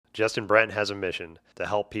Justin Brent has a mission to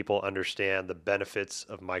help people understand the benefits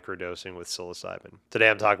of microdosing with psilocybin. Today,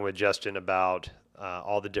 I'm talking with Justin about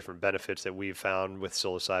all the different benefits that we've found with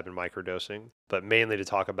psilocybin microdosing, but mainly to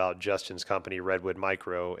talk about Justin's company, Redwood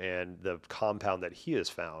Micro, and the compound that he has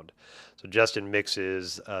found. So, Justin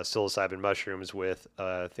mixes psilocybin mushrooms with,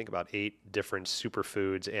 I think, about 8 different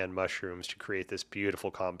superfoods and mushrooms to create this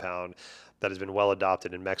beautiful compound that has been well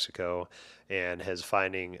adopted in Mexico and has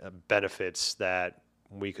finding benefits that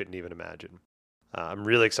we couldn't even imagine. I'm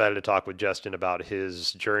really excited to talk with Justin about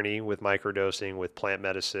his journey with microdosing, with plant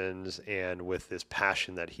medicines, and with this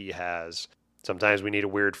passion that he has. Sometimes we need a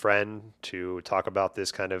weird friend to talk about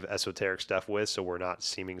this kind of esoteric stuff with, so we're not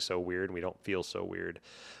seeming so weird and we don't feel so weird.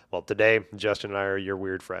 Well, today, Justin and I are your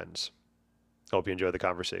weird friends. Hope you enjoy the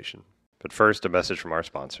conversation. But first, a message from our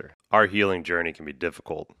sponsor. Our healing journey can be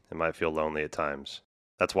difficult and might feel lonely at times.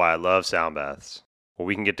 That's why I love sound baths. When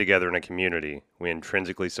we can get together in a community, we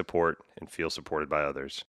intrinsically support and feel supported by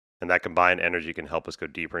others. And that combined energy can help us go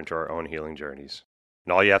deeper into our own healing journeys.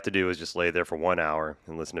 And all you have to do is just lay there for 1 hour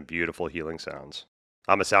and listen to beautiful healing sounds.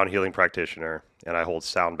 I'm a sound healing practitioner, and I hold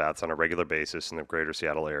sound baths on a regular basis in the greater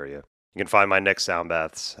Seattle area. You can find my next sound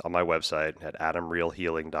baths on my website at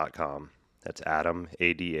adamrealhealing.com. That's Adam,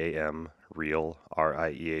 A-D-A-M, Real,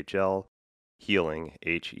 R-I-E-H-L, Healing,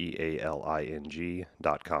 Healing.com.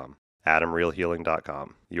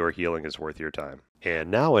 AdamRealHealing.com. Your healing is worth your time. And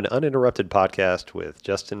now an uninterrupted podcast with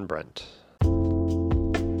Justin Brent.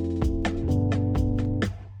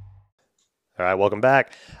 All right, welcome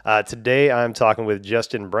back. Today I'm talking with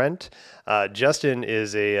Justin Brent. Justin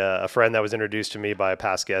is a friend that was introduced to me by a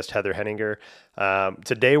past guest, Heather Henninger.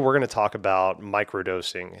 Today we're going to talk about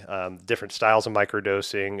microdosing, different styles of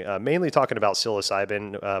microdosing, mainly talking about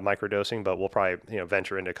psilocybin microdosing, but we'll probably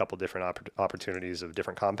venture into a couple different opportunities of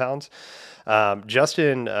different compounds.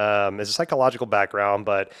 Justin is a psychological background,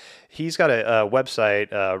 but he's got a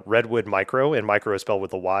website, Redwood Micro, and micro is spelled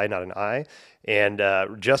with a Y, not an I. And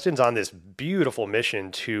Justin's on this beautiful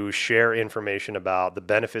mission to share information about the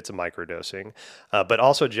benefits of microdosing. But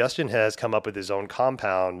also Justin has come up with his own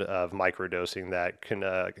compound of microdosing that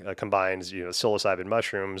combines psilocybin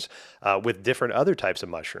mushrooms with different other types of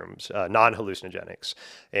mushrooms, non-hallucinogenics.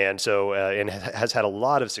 And so and has had a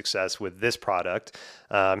lot of success with this product.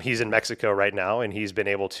 He's in Mexico right now, and he's been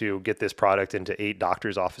able to get this product into 8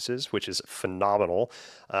 doctors' offices, which is phenomenal.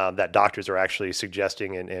 That doctors are actually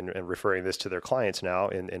suggesting and referring this to their clients now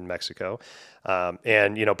in Mexico.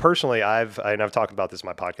 And personally, I've talked about this in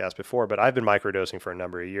my podcast before, but I've been microdosing for a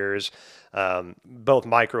number of years, both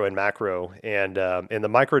micro and macro. And the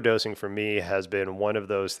microdosing for me has been one of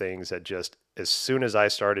those things that just as soon as I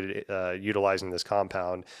started utilizing this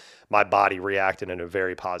compound, my body reacted in a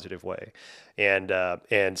very positive way.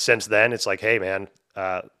 And since then, it's like, hey, man,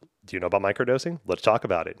 do you know about microdosing? Let's talk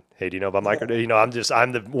about it. Hey, do you know about microdosing?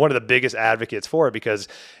 I'm one of the biggest advocates for it because,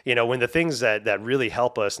 when the things that really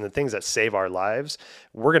help us and the things that save our lives,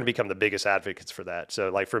 we're going to become the biggest advocates for that.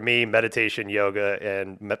 So like for me, meditation, yoga,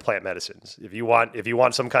 and plant medicines. If you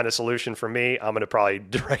want some kind of solution for me, I'm going to probably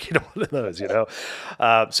direct you to one of those,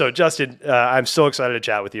 So Justin, I'm so excited to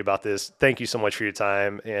chat with you about this. Thank you so much for your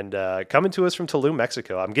time and coming to us from Tulum,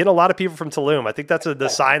 Mexico. I'm getting a lot of people from Tulum. I think that's the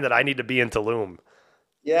sign that I need to be in Tulum.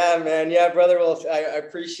 Yeah, man. Yeah, brother. Well, I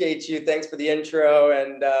appreciate you. Thanks for the intro.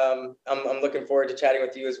 And I'm looking forward to chatting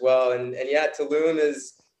with you as well. And yeah, Tulum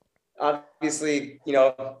is obviously,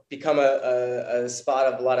 become a spot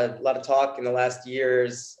of a lot of talk in the last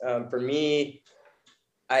years. For me,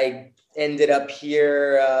 I ended up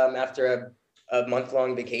here after a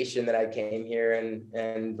month-long vacation that I came here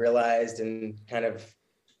and realized and kind of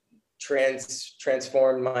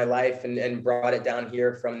transformed my life and brought it down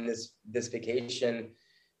here from this vacation.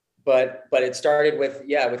 But it started with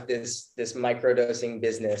this microdosing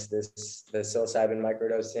business, the psilocybin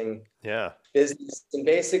microdosing business, and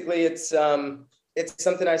basically it's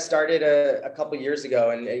something I started a couple years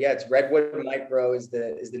ago, and it's Redwood Micro is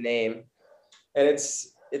the name, and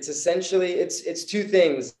it's essentially it's 2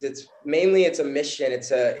 things. It's a mission.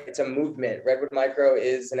 It's a movement. Redwood Micro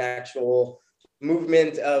is an actual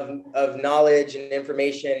movement of knowledge and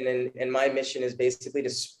information, and my mission is basically to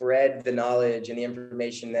spread the knowledge and the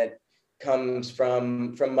information that comes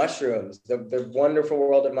from mushrooms, the wonderful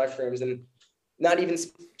world of mushrooms, and not even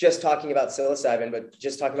just talking about psilocybin, but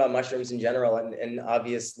just talking about mushrooms in general. And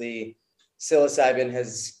obviously psilocybin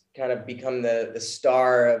has kind of become the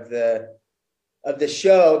star of the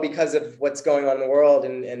show because of what's going on in the world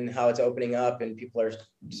and how it's opening up, and people are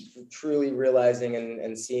truly realizing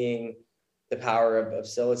and seeing the power of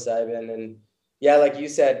psilocybin. And yeah, like you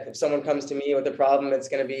said, if someone comes to me with a problem, it's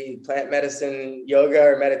going to be plant medicine, yoga,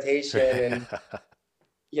 or meditation. And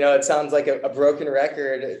it sounds like a broken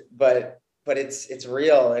record, but it's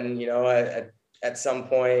real. And, at some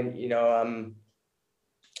point,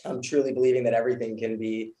 I'm truly believing that everything can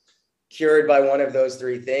be cured by one of those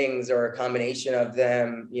three things or a combination of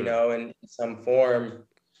them, in some form.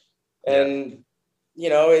 And,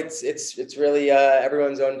 it's really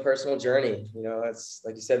everyone's own personal journey. It's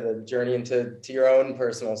like you said, the journey to your own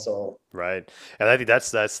personal soul. Right. And I think that's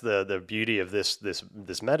the beauty of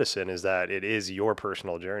this medicine, is that it is your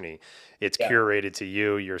personal journey. It's curated to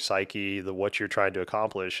you, your psyche, what you're trying to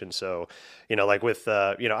accomplish. And so, like with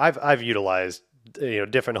I've utilized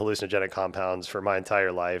different hallucinogenic compounds for my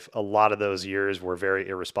entire life. A lot of those years were very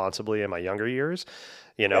irresponsibly in my younger years,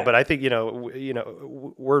 but I think,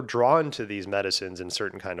 we're drawn to these medicines in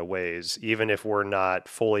certain kind of ways, even if we're not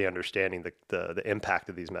fully understanding the impact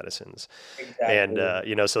of these medicines. Exactly.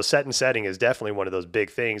 And, so set and setting is definitely one of those big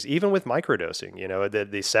things, even with microdosing,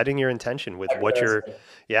 the setting your intention with what you're,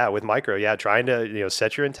 with micro, trying to,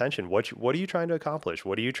 set your intention. What are you trying to accomplish?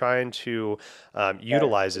 What are you trying to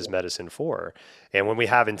utilize this medicine for? And when we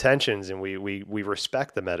have intentions and we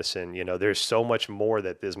respect the medicine, there's so much more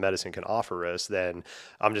that this medicine can offer us than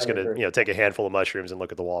I'm just going to, take a handful of mushrooms and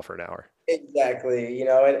look at the wall for an hour. Exactly.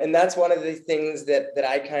 And that's one of the things that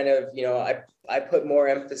I kind of, I put more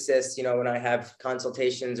emphasis, when I have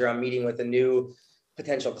consultations or I'm meeting with a new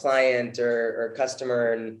potential client or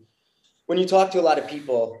customer. And when you talk to a lot of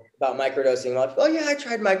people about microdosing, like, oh yeah, I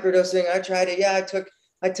tried microdosing. I tried it. Yeah, I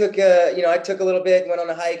took a little bit, went on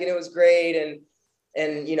a hike and it was great.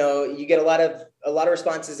 And you get a lot of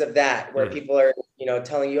responses of that where people are,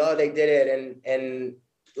 telling you, oh, they did it. And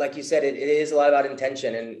like you said, it is a lot about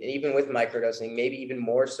intention. And even with microdosing, maybe even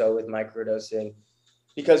more so with microdosing,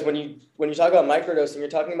 because when you talk about microdosing, you're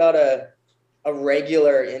talking about a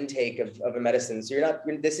regular intake of a medicine. So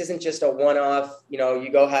this isn't just a one-off, you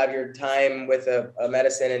go have your time with a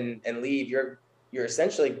medicine and leave. You're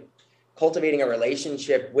essentially cultivating a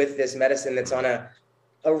relationship with this medicine that's on a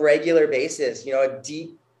regular basis, a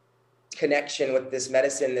deep connection with this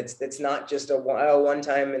medicine that's not just a one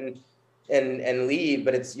time and leave,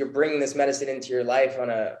 but you're bringing this medicine into your life on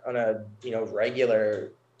a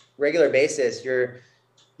regular basis. You're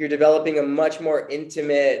developing a much more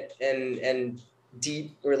intimate and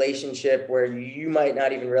deep relationship where you might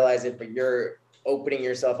not even realize it, but you're opening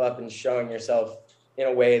yourself up and showing yourself in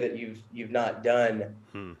a way that you've not done.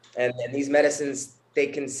 And these medicines, they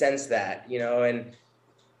can sense that,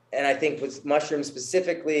 and I think with mushrooms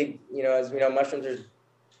specifically, as we know, mushrooms are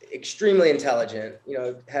extremely intelligent,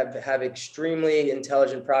 have extremely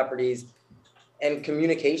intelligent properties and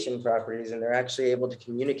communication properties, and they're actually able to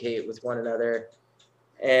communicate with one another.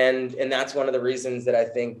 And that's one of the reasons that I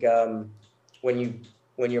think when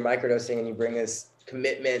you're microdosing and you bring this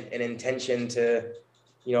commitment and intention to,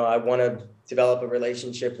 I want to develop a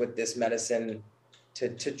relationship with this medicine to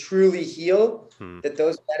truly heal, that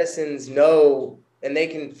those medicines know and they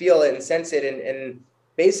can feel it and sense it. And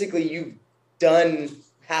basically you've done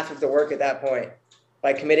half of the work at that point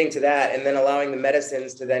by committing to that and then allowing the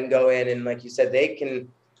medicines to then go in. And like you said,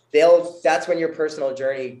 that's when your personal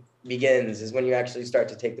journey begins, is when you actually start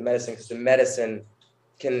to take the medicine, because the medicine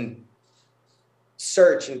can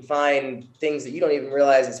search and find things that you don't even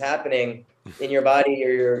realize is happening in your body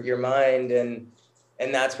or your mind. And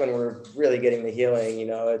that's when we're really getting the healing,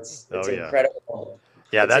 it's incredible.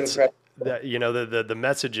 Yeah. That's incredible. The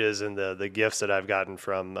messages and the gifts that I've gotten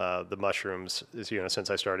from the mushrooms is,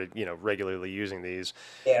 since I started, regularly using these,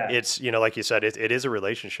 it's, like you said, it is a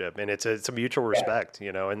relationship, and it's a mutual respect,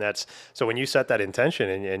 and that's, so when you set that intention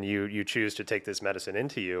and you choose to take this medicine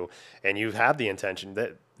into you and you have the intention,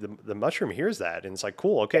 that the mushroom hears that and it's like,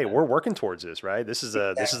 cool, okay, we're working towards this, right? This is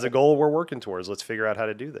a goal we're working towards. Let's figure out how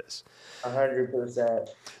to do this. 100%.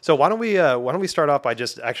 So why don't we start off by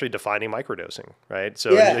just actually defining microdosing, right?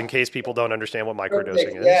 So in case people don't understand what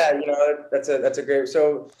microdosing is. Yeah, that's a great.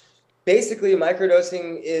 So basically,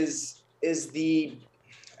 microdosing is the,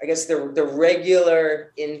 I guess the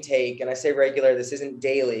regular intake, and I say regular, this isn't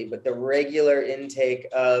daily, but the regular intake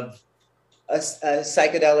of a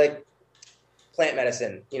psychedelic plant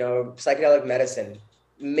medicine, psychedelic medicine.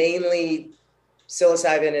 Mainly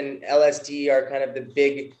psilocybin and LSD are kind of the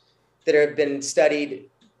big that have been studied.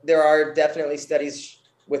 There are definitely studies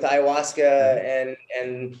with ayahuasca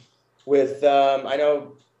and with, I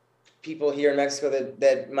know people here in Mexico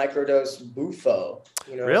that microdose bufo,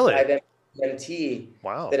 really? 5-MT,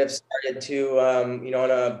 wow, that have started to,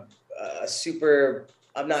 on a super,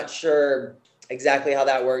 I'm not sure exactly how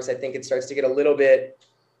that works. I think it starts to get a little bit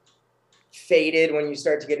faded when you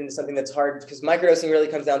start to get into something that's hard, because microdosing really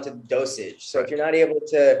comes down to dosage. So if you're not able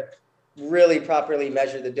to really properly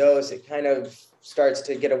measure the dose, it kind of starts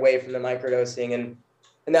to get away from the microdosing.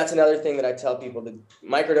 And that's another thing that I tell people, that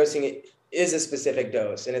microdosing is a specific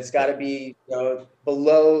dose, and it's got to be, you know,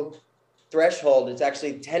 below threshold. It's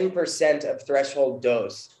actually 10% of threshold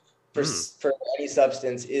dose for any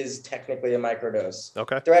substance is technically a microdose.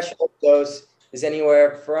 Okay. Threshold dose is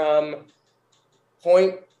anywhere from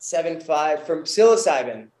 0.75 from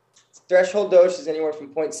psilocybin. Threshold dose is anywhere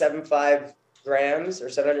from 0.75 grams or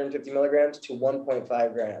 750 milligrams to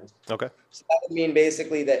 1.5 grams. Okay. So that would mean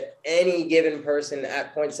basically that any given person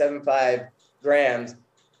at 0.75 grams,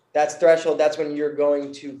 that's threshold. That's when you're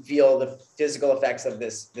going to feel the physical effects of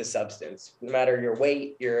this substance, no matter your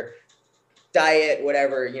weight, your diet,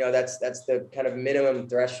 whatever, you know, that's the kind of minimum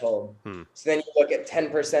threshold. So then you look at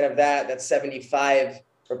 10% of that, that's 75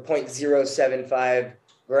 or 0.075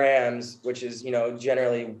 grams, which is, you know,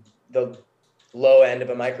 generally the low end of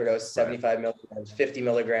a microdose, 75 milligrams, 50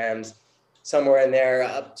 milligrams, somewhere in there,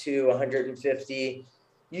 up to 150.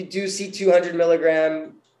 You do see 200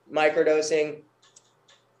 milligram microdosing.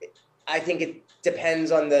 I think it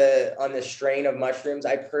depends on the strain of mushrooms.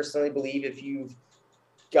 I personally believe if you've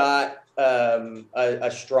got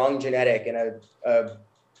a strong genetic and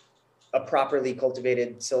a properly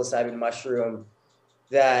cultivated psilocybin mushroom,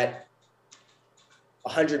 that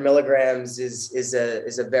 100 milligrams is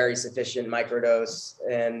a very sufficient microdose,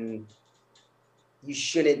 and you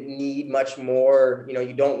shouldn't need much more. You know,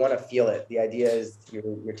 you don't want to feel it. The idea is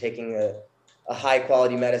you're taking a high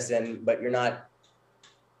quality medicine, but you're not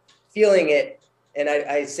feeling it. And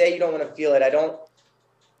I say you don't want to feel it. I don't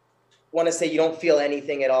want to say you don't feel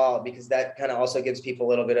anything at all, because that kind of also gives people a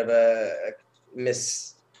little bit of a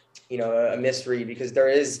mystery, because there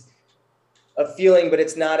is a feeling, but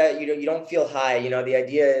it's not you don't feel high. You know, the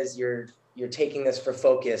idea is you're taking this for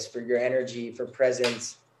focus, for your energy, for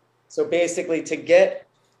presence. So basically, to get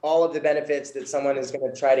all of the benefits that someone is going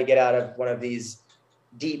to try to get out of one of these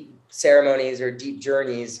deep ceremonies or deep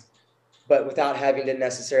journeys, but without having to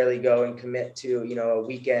necessarily go and commit to, you know, a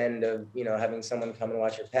weekend of, you know, having someone come and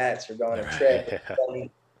watch your pets or go on a trip,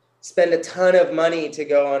 spend a ton of money to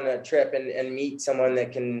go on a trip and meet someone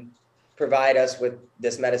that can provide us with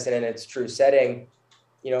this medicine in its true setting.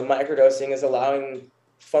 You know, microdosing is allowing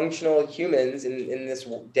functional humans in this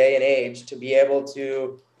day and age to be able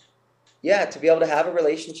to have a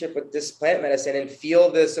relationship with this plant medicine and feel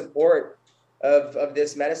the support of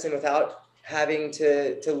this medicine without having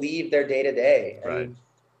to leave their day to day. Right. And,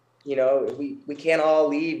 you know, we can't all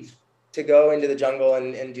leave to go into the jungle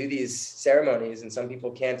and do these ceremonies, and some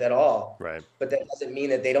people can't at all. Right. But that doesn't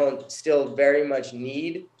mean that they don't still very much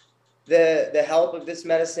need the help of this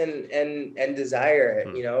medicine and desire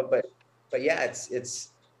it, you know. But yeah, it's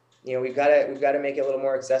you know, we've got to make it a little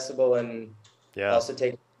more accessible, and also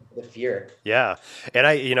take the fear. Yeah. And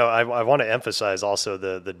I want to emphasize also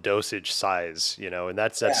the dosage size, you know, and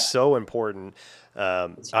that's so important. I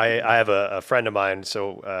have a friend of mine.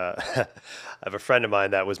 So, I have a friend of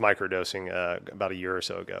mine that was microdosing, about a year or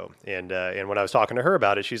so ago. And when I was talking to her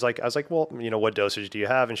about it, I was like, well, you know, what dosage do you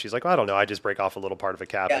have? And she's like, well, I don't know. I just break off a little part of a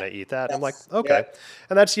cap and I eat that. And I'm like, okay.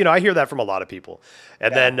 And that's, you know, I hear that from a lot of people.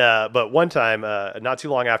 And then, but one time, not too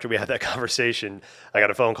long after we had that conversation, I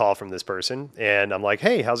got a phone call from this person, and I'm like,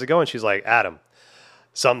 hey, how's it going? She's like, Adam,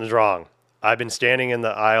 something's wrong. I've been standing in the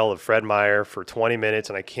aisle of Fred Meyer for 20 minutes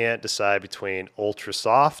and I can't decide between ultra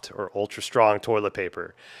soft or ultra strong toilet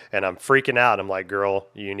paper. And I'm freaking out. I'm like, girl,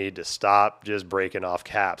 you need to stop just breaking off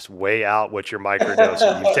caps. Weigh out what you're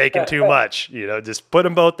microdosing. You've taken too much. You know, just put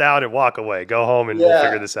them both down and walk away. Go home and we'll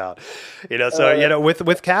figure this out. You know, so, you know,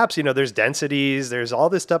 with caps, you know, there's densities, there's all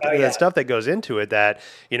this stuff, stuff that goes into it that,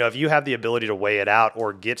 you know, if you have the ability to weigh it out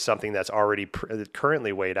or get something that's already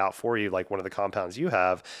currently weighed out for you, like one of the compounds you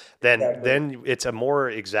have, then it's a more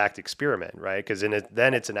exact experiment, right? Because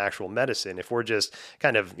then it's an actual medicine. If we're just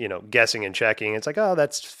kind of, you know, guessing and checking, it's like, oh,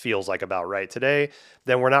 that feels like about right today,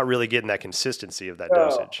 then we're not really getting that consistency of that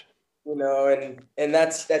dosage. You know, and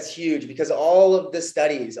that's huge, because all of the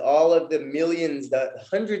studies, all of the millions, the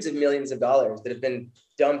hundreds of millions of dollars that have been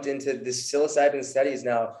dumped into this psilocybin studies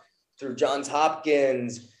now through Johns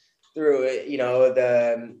Hopkins, through, you know,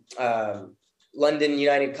 the London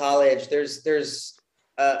United College, there's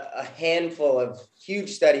a handful of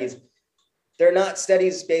huge studies. They're not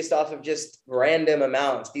studies based off of just random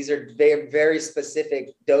amounts. These are very, very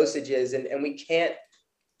specific dosages, and we can't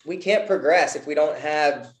progress if we don't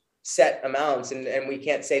have set amounts, and we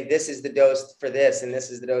can't say this is the dose for this and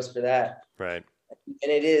this is the dose for that. Right.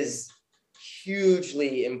 And it is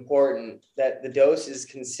hugely important that the dose is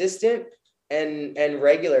consistent and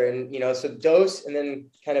regular, and, you know, so dose, and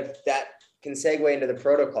then kind of that can segue into the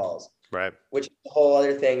protocols. Right. Which is a whole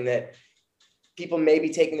other thing that people may be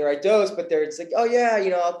taking the right dose, but it's like, oh yeah,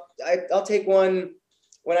 I'll take one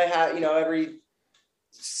when I have, every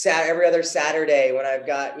other Saturday when I've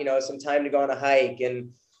got, some time to go on a hike.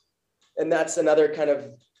 And that's another kind of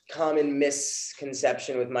common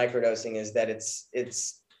misconception with microdosing, is that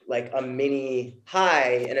it's like a mini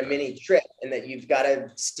high and a mini trip, and that you've got to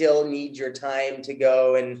still need your time to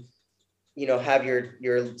go and, have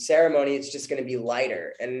your ceremony. It's just going to be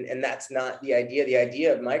lighter. And that's not the idea. The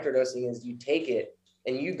idea of microdosing is you take it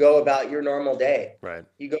and you go about your normal day. Right.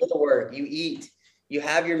 You go to work, you eat, you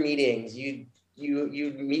have your meetings, you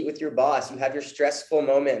meet with your boss, you have your stressful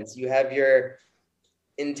moments, you have your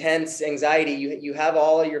intense anxiety, you have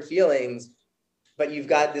all of your feelings, but you've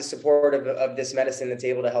got the support of this medicine that's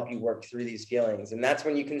able to help you work through these feelings. And that's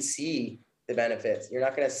when you can see the benefits. You're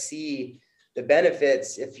not going to see the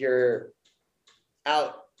benefits if you're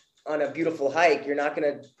out on a beautiful hike. You're not going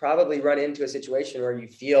to probably run into a situation where you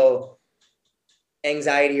feel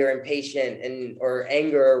anxiety or impatient or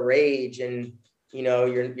anger or rage, and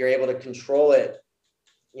you're able to control it.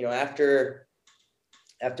 After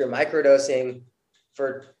microdosing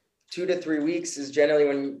for 2 to 3 weeks is generally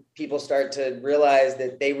when people start to realize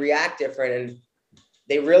that they react different, and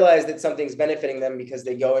they realize that something's benefiting them because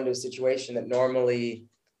they go into a situation that normally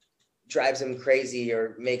drives them crazy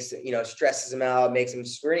or makes, stresses them out, makes them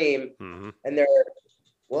scream. Mm-hmm. And they're,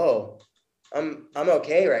 whoa, I'm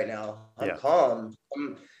okay right now. I'm calm.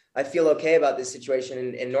 I feel okay about this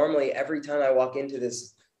situation. And normally every time I walk into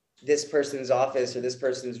this person's office or this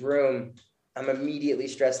person's room, I'm immediately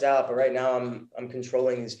stressed out, but right now I'm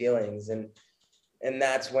controlling these feelings. And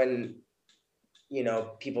that's when,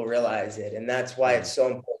 people realize it. And that's why it's so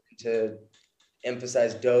important to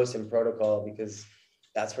emphasize dose and protocol, because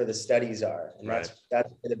that's where the studies are. And that's where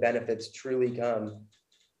the benefits truly come.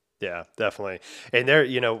 Yeah, definitely. And there,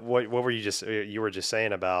 what were you were just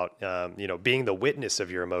saying about, being the witness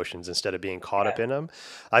of your emotions instead of being caught up in them.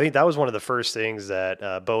 I think that was one of the first things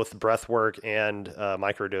that both breath work and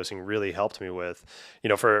microdosing really helped me with.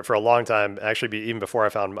 For a long time, actually, even before I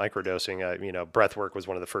found microdosing, breath work was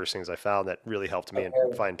one of the first things I found that really helped me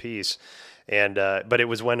find peace. And but it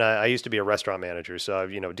was when I used to be a restaurant manager, so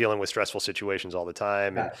dealing with stressful situations all the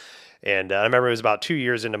time, and I remember it was about 2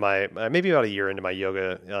 years into maybe about a year into my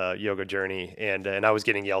yoga journey, and I was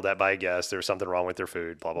getting yelled at by a guest. There was something wrong with their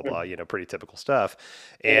food, blah blah blah, pretty typical stuff.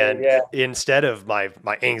 And instead of my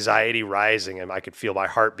anxiety rising, and I could feel my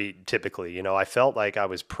heartbeat typically, I felt like I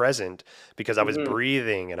was present because I was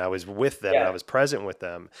breathing and I was with them and I was present with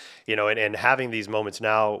them, and having these moments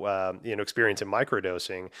now, experiencing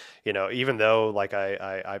microdosing, even though like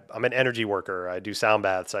I'm an energy worker, I do sound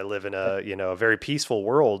baths, I live in a very peaceful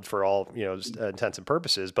world for all intents and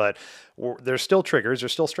purposes, but there's still triggers,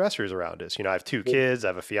 there's still stressors around us. I have 2 kids, I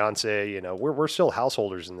have a fiance, we're still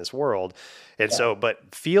householders in this world. And so,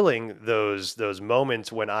 but feeling those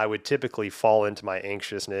moments when I would typically fall into my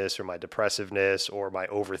anxiousness or my depressiveness or my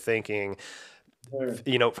overthinking,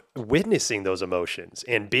 witnessing those emotions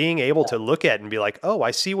and being able to look at it and be like, oh,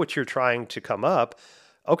 I see what you're trying to come up.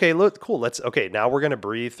 Okay, look, cool. Now we're going to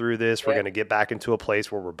breathe through this. We're going to get back into a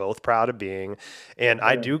place where we're both proud of being. And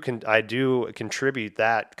I do contribute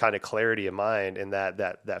that kind of clarity of mind and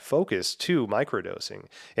that focus to microdosing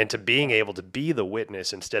and to being able to be the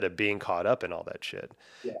witness instead of being caught up in all that shit.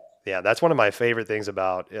 Yeah, that's one of my favorite things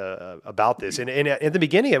about this. And at the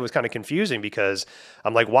beginning, it was kind of confusing because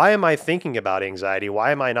I'm like, why am I thinking about anxiety?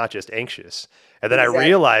 Why am I not just anxious? And then I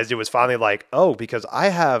realized it was finally like, oh, because I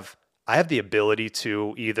have the ability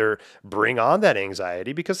to either bring on that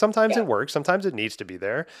anxiety, because sometimes it works, sometimes it needs to be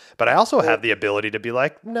there, but I also have the ability to be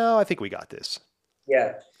like, no, I think we got this.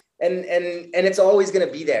 Yeah. And it's always going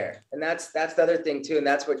to be there. And that's the other thing too. And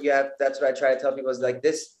that's what I try to tell people is like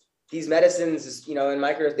these medicines, in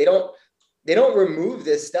microdose, they don't remove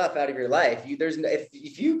this stuff out of your life.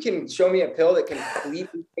 If you can show me a pill that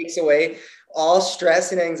completely takes away all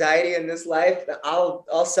stress and anxiety in this life,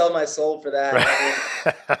 I'll sell my soul for that.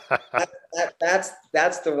 I mean,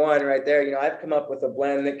 that's the one right there. I've come up with a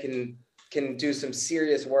blend that can do some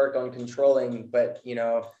serious work on controlling, but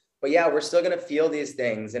yeah, we're still going to feel these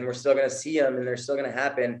things and we're still going to see them and they're still going to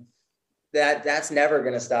happen. That's never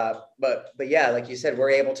going to stop. But yeah, like you said, we're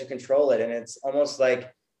able to control it. And it's almost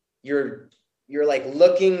like you're like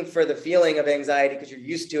looking for the feeling of anxiety because you're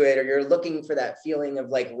used to it, or you're looking for that feeling of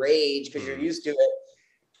like rage because you're used to it,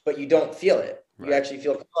 but you don't feel it. You actually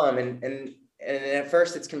feel calm. And at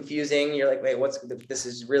first it's confusing. You're like, wait, this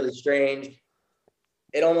is really strange.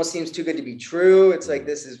 It almost seems too good to be true. It's like,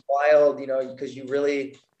 this is wild, because you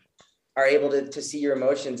really are able to see your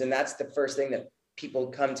emotions. And that's the first thing that people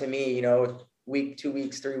come to me, week, 2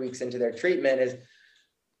 weeks, 3 weeks into their treatment is,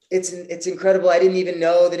 it's incredible. I didn't even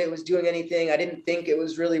know that it was doing anything. I didn't think it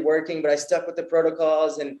was really working, but I stuck with the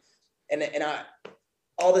protocols, and I,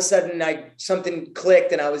 all of a sudden something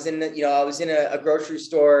clicked, and I was in a grocery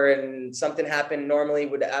store, and something happened normally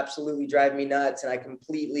would absolutely drive me nuts. And I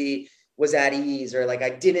completely was at ease, or like I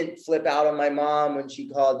didn't flip out on my mom when she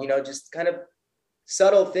called, just kind of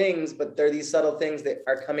subtle things, but they're these subtle things that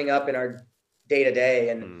are coming up in our day to day.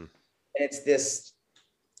 And it's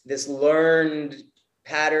this learned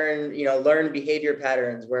pattern, learned behavior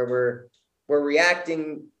patterns where we're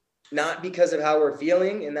reacting not because of how we're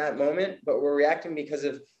feeling in that moment, but we're reacting because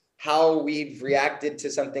of how we've reacted to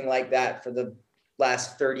something like that for the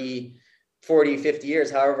last 30, 40, 50 years,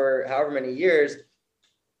 however many years.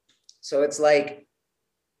 So it's like,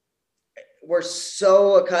 we're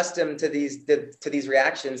so accustomed to these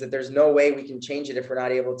reactions that there's no way we can change it if we're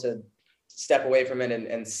not able to step away from it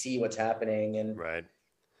and see what's happening. And right.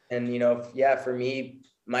 And for me,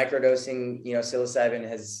 microdosing, psilocybin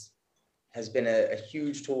has been a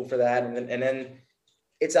huge tool for that. And then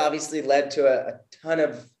it's obviously led to a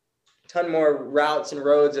ton more routes and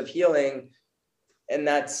roads of healing. And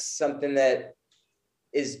that's something that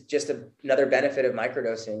is just another benefit of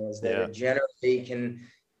microdosing, is that it generally can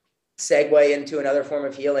segue into another form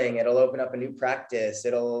of healing. It'll open up a new practice.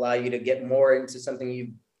 It'll allow you to get more into something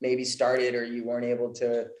you maybe started or you weren't able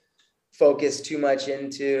to focus too much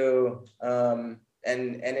into. And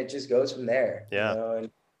it just goes from there. Yeah.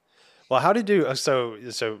 Well, how did you,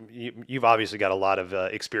 you've obviously got a lot of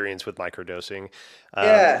experience with microdosing.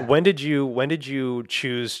 When did you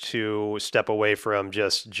choose to step away from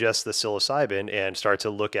just the psilocybin and start to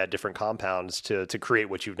look at different compounds to create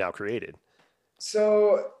what you've now created?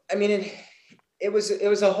 So, I mean, it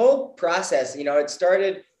was a whole process. It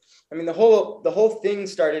started, the whole thing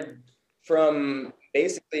started from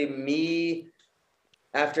basically me,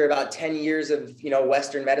 after about 10 years of,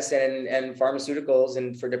 Western medicine and pharmaceuticals,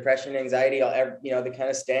 and for depression, anxiety, the kind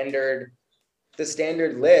of standard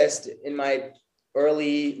list in my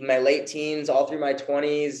late teens, all through my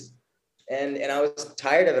 20s. And I was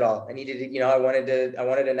tired of it all. I needed to, I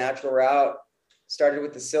wanted a natural route. Started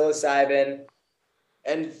with the psilocybin.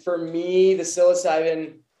 And for me, the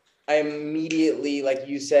psilocybin, I immediately, like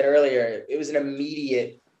you said earlier, it was an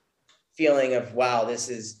immediate feeling of, wow, this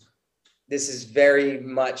is very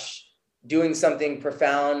much doing something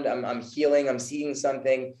profound. I'm healing, I'm seeing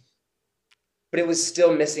something, but it was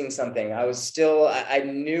still missing something. I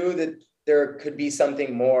knew that there could be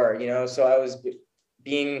something more, so I was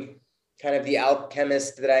being kind of the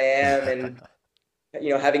alchemist that I am. And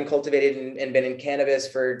having cultivated and been in cannabis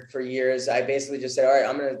for years, I basically just said, all right,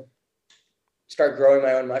 I'm going to start growing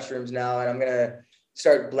my own mushrooms now. And I'm going to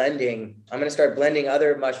start blending. I'm going to start blending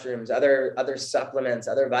other mushrooms, other supplements,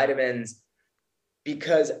 other vitamins,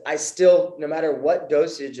 because I still, no matter what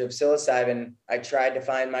dosage of psilocybin I tried to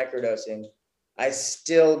find microdosing, I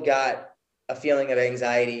still got a feeling of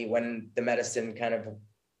anxiety when the medicine kind of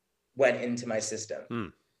went into my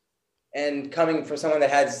system. And coming from someone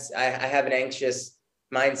that I have an anxious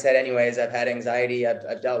mindset anyways, I've had anxiety,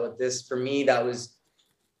 I've dealt with this. For me, that was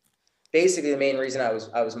basically the main reason I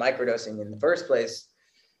was microdosing in the first place,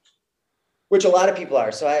 which a lot of people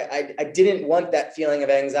are. So I didn't want that feeling of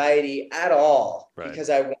anxiety at all, right, because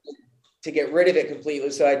I wanted to get rid of it completely.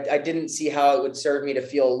 So I didn't see how it would serve me to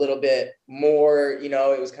feel a little bit more,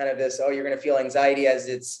 it was kind of this, you're going to feel anxiety as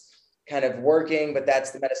it's kind of working, but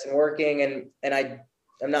that's the medicine working. And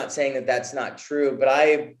I'm not saying that that's not true, but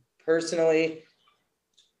I personally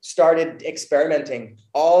started experimenting,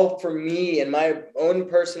 all for me and my own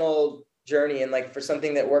personal journey, and like for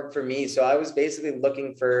something that worked for me. So I was basically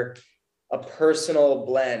looking for a personal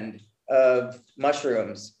blend of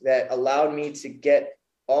mushrooms that allowed me to get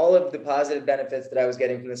all of the positive benefits that I was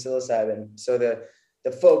getting from the psilocybin. So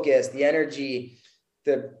the focus, the energy,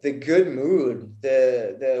 the good mood,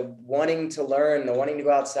 the wanting to learn, the wanting to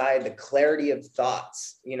go outside, the clarity of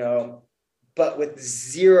thoughts, but with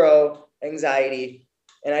zero anxiety.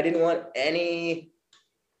 And I didn't want any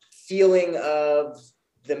feeling of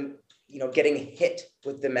getting hit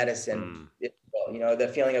with the medicine.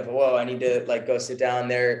 The feeling of, whoa, I need to go sit down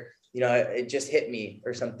there. It just hit me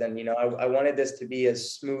or something. I wanted this to be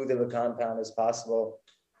as smooth of a compound as possible.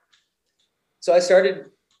 So I started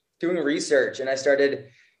doing research, and I started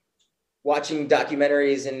watching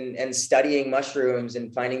documentaries and studying mushrooms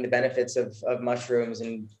and finding the benefits of mushrooms,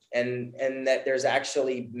 and that there's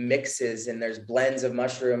actually mixes and there's blends of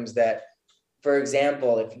mushrooms that, for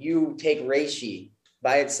example, if you take reishi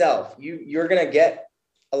by itself, you're going to get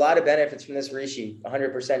a lot of benefits from this reishi.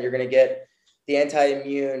 100%. You're going to get the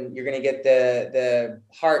anti-immune, you're going to get the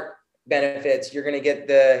heart benefits, you're going to get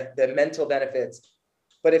the mental benefits.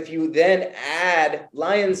 But if you then add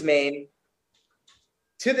lion's mane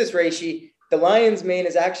to this reishi, the lion's mane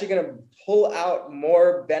is actually going to pull out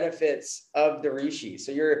more benefits of the reishi.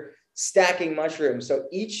 So you're stacking mushrooms. So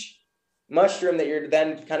each mushroom that you're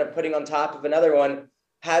then kind of putting on top of another one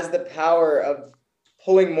has the power of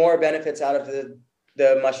pulling more benefits out of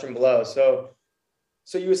the mushroom below. So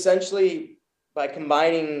you essentially, by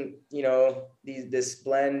combining, this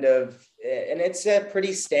blend of, and it's a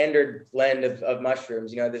pretty standard blend of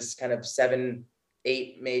mushrooms, this kind of 7-8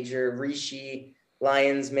 major reishi,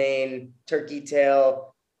 lion's mane, turkey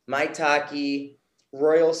tail, maitake,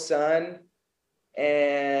 royal sun,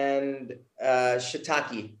 and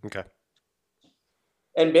shiitake. Okay.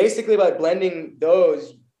 And basically by blending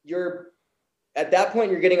those, at that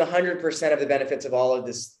point, you're getting 100% of the benefits of all of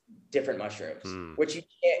this different mushrooms, which you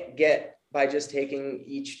can't get by just taking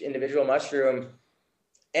each individual mushroom,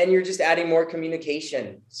 and you're just adding more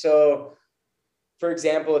communication. So for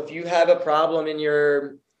example, if you have a problem in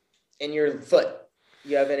your foot,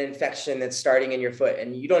 you have an infection that's starting in your foot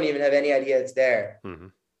and you don't even have any idea it's there. Mm-hmm.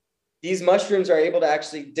 These mushrooms are able to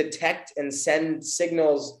actually detect and send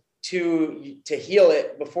signals to heal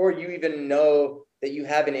it before you even know that you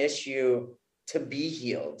have an issue to be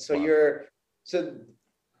healed. So wow. So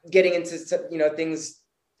getting into, things,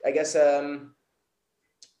 I guess,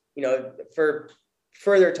 for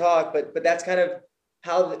further talk, but that's kind of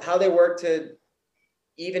how they work to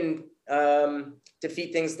even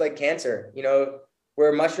defeat things like cancer,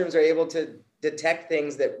 where mushrooms are able to detect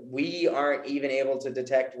things that we aren't even able to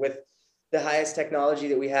detect with the highest technology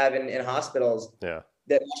that we have in hospitals. Yeah.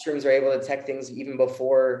 That mushrooms are able to detect things even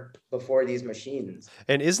before these machines.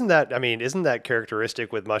 And isn't that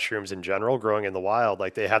characteristic with mushrooms in general growing in the wild?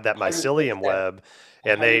 Like they have that mycelium 100%. Web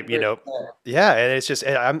and 100%. They, yeah. And it's just,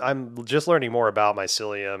 I'm just learning more about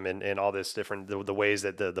mycelium and all this different, the ways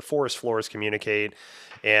that the forest floors communicate.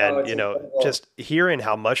 And, just hearing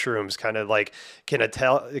how mushrooms kind of like can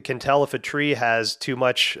tell if a tree has too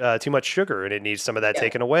much sugar and it needs some of that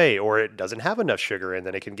taken away, or it doesn't have enough sugar and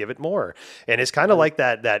then it can give it more. And it's kind of like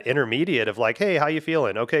that intermediate of like, hey, how you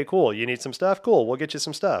feeling? Okay, cool. You need some stuff? Cool. We'll get you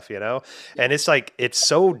some stuff, and it's like, it's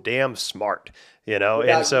so damn smart,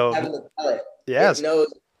 and so yes, it knows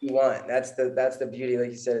what you want. That's the beauty.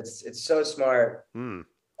 Like you said, it's so smart.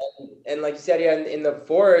 And like you said, in the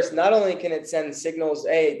forest, not only can it send signals,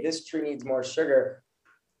 hey, this tree needs more sugar,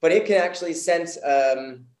 but it can actually sense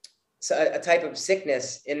a type of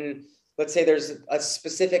sickness in, let's say there's a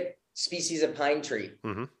specific species of pine tree.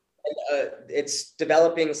 Mm-hmm. And it's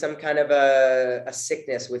developing some kind of a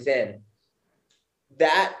sickness within.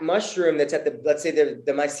 That mushroom that's at let's say the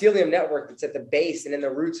mycelium network that's at the base and in the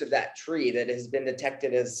roots of that tree that has been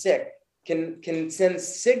detected as sick can send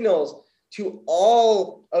signals to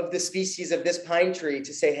all of the species of this pine tree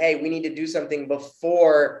to say, hey, we need to do something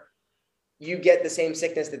before you get the same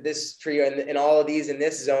sickness that this tree and all of these in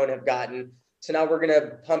this zone have gotten. So now we're going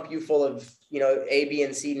to pump you full of, A, B,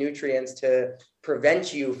 and C nutrients to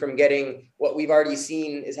prevent you from getting what we've already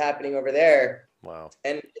seen is happening over there. Wow.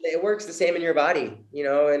 And it works the same in your body,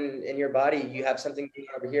 and in your body, you have something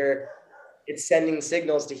over here. It's sending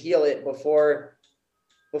signals to heal it before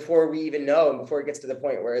we even know, and before it gets to the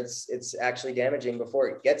point where it's actually damaging before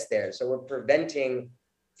it gets there. So we're preventing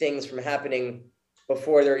things from happening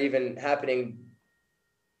before they're even happening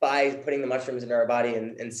by putting the mushrooms into our body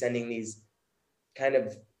and sending these kind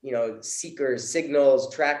of, seekers,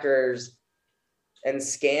 signals, trackers, and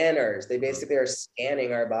scanners. They basically are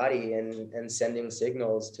scanning our body and sending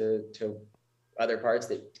signals to other parts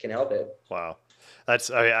that can help it. Wow.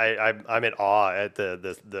 I'm in awe at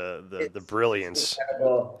the brilliance.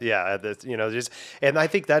 Incredible. Yeah, and I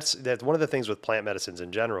think that's one of the things with plant medicines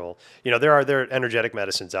in general. There are energetic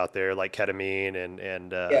medicines out there like ketamine and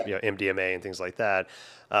MDMA and things like that.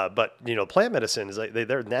 But plant medicines,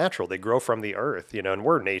 they're natural. They grow from the earth, and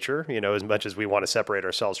we're nature. As much as we want to separate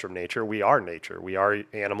ourselves from nature, we are nature. We are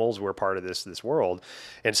animals. We're part of this world.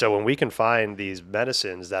 And so when we can find these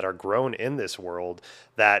medicines that are grown in this world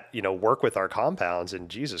that work with our compounds, and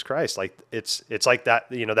Jesus Christ, like it's like that.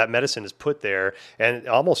 That medicine is put there, and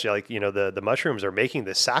almost like the mushrooms are making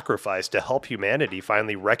this sacrifice to help humanity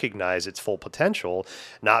finally recognize its full potential,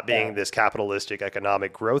 not being this capitalistic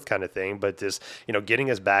economic growth kind of thing, but this getting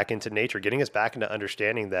as back into nature, getting us back into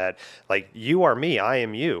understanding that like you are me, I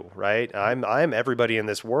am you, right? I'm everybody in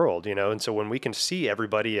this world, you know? And so when we can see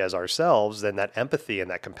everybody as ourselves, then that empathy and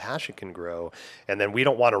that compassion can grow. And then we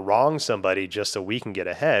don't want to wrong somebody just so we can get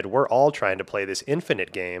ahead. We're all trying to play this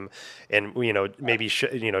infinite game and, you know, maybe,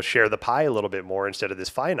 share the pie a little bit more instead of this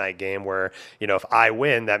finite game where, you know, if I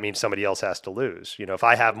win, that means somebody else has to lose. You know, if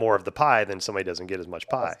I have more of the pie, then somebody doesn't get as much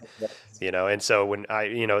pie, you know? And so when I,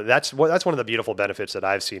 you know, that's one of the beautiful benefits that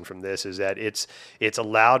I've seen from this is that it's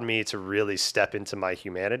allowed me to really step into my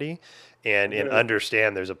humanity and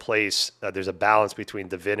understand there's a place, there's a balance between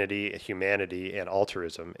divinity, humanity, and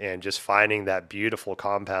altruism, and just finding that beautiful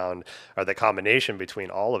compound or the combination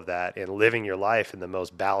between all of that and living your life in the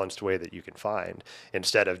most balanced way that you can find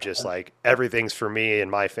instead of just like everything's for me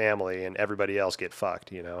and my family and everybody else get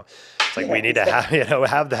fucked, you know? It's like we need to have, you know,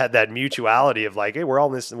 have that mutuality of like, hey, we're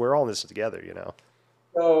all in this together, you know?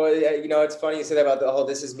 Oh, you know, it's funny you say that about the whole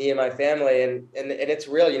 "this is me and my family," and it's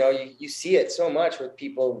real. You know, you see it so much with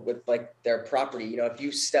people with like their property. You know, if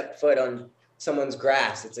you step foot on someone's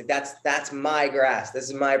grass, it's like that's my grass. This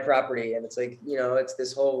is my property, and it's like, you know, it's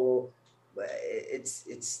this whole,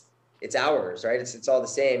 it's ours, right? It's all the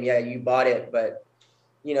same. Yeah, you bought it, but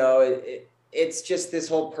you know, it's just this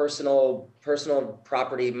whole personal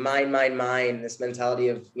property, mine, this mentality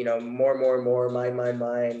of, you know, more,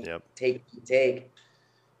 mine, Yep. take.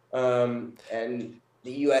 And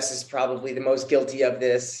the U.S. is probably the most guilty of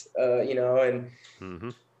this, you know,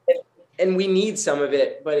 and we need some of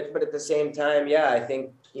it, but at the same time, yeah, I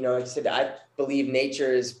think, you know, like I said, I believe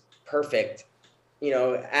nature is perfect, you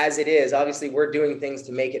know, as it is. Obviously, we're doing things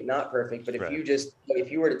to make it not perfect, but if Right.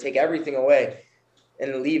 if you were to take everything away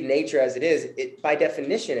and leave nature as it is, it by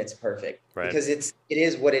definition it's perfect, Right. because it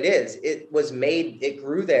is what it is. It was made, it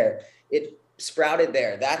grew there, it sprouted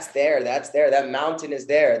there, that's there, that mountain is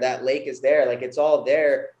there, that lake is there, like it's all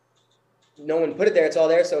there. No one put it there, it's all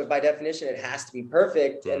there. So by definition it has to be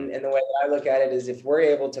perfect. And the way that I look at it is, if we're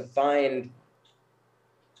able to find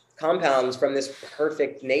compounds from this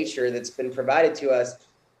perfect nature that's been provided to us,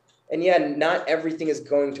 and yeah, not everything is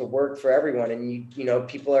going to work for everyone, and you know,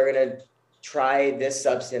 people are going to try this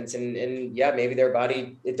substance and yeah, maybe their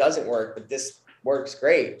body, it doesn't work, but this works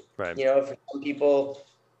great. Right. You know, for some people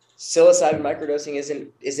psilocybin microdosing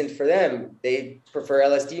isn't for them. They prefer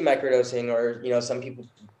LSD microdosing, or, you know, some people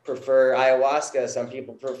prefer ayahuasca, some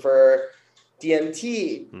people prefer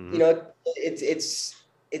DMT. You know, it's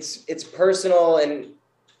personal,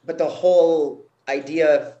 but the whole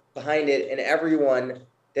idea behind it, and everyone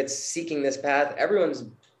that's seeking this path, everyone's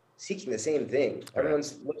seeking the same thing. Right.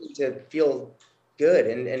 Everyone's looking to feel good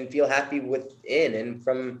and feel happy within and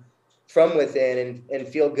from within, and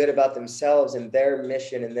feel good about themselves and their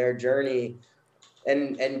mission and their journey,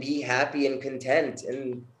 and be happy and content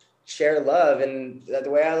and share love. And the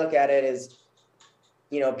way I look at it is,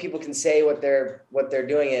 you know, people can say what they're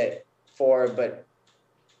doing it for, but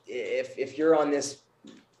if you're on this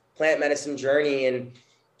plant medicine journey and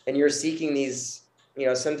you're seeking these, you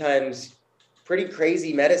know, sometimes pretty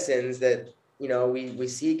crazy medicines that, you know, we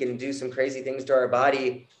seek and do some crazy things to our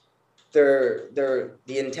body, the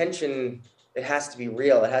intention, it has to be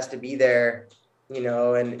real. It has to be there, you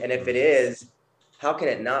know, and if it is, how can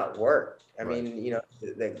it not work? I mean, you know,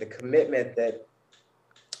 the commitment that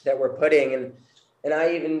we're putting, and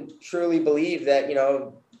I even truly believe that, you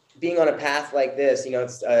know, being on a path like this, you know,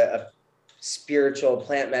 it's a spiritual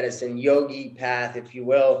plant medicine, yogi path, if you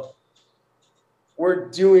will, we're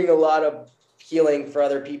doing a lot of healing for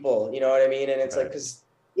other people, you know what I mean? And it's like, because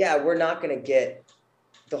yeah, we're not going to get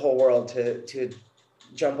the whole world to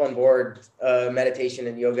jump on board meditation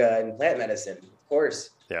and yoga and plant medicine, of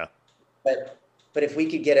course. Yeah. But if we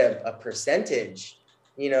could get a percentage,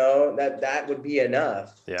 you know, that would be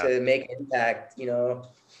enough to make an impact, you know.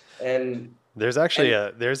 And there's actually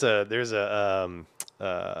a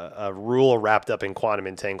rule wrapped up in quantum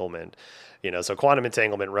entanglement. You know, so quantum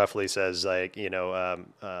entanglement roughly says, like, you know,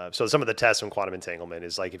 so some of the tests in quantum entanglement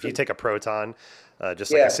is like, if you take a proton,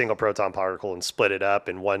 just like a single proton particle, and split it up,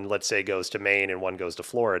 and one, let's say, goes to Maine and one goes to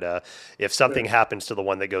Florida, if something happens to the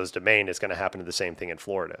one that goes to Maine, it's going to happen to the same thing in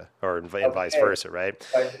Florida, or and vice versa, right?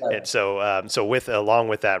 And so, along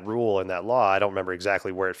with that rule and that law, I don't remember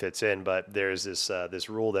exactly where it fits in, but there's this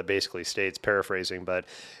rule that basically states, paraphrasing, but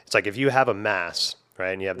it's like, if you have a mass,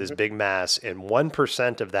 right, and you have this big mass, and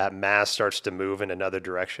 1% of that mass starts to move in another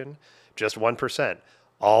direction, just 1%,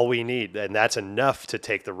 all we need, and that's enough to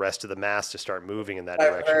take the rest of the mass to start moving in that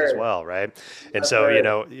I've direction as heard. well, right? And I've so, heard.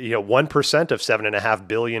 1% of 7.5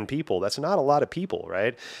 billion people, that's not a lot of people,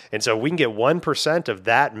 right? And so we can get 1% of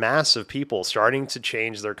that mass of people starting to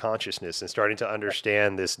change their consciousness and starting to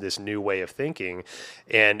understand this new way of thinking,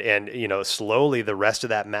 and slowly the rest of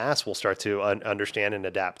that mass will start to understand and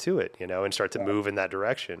adapt to it, and start to move in that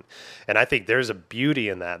direction. And I think there's a beauty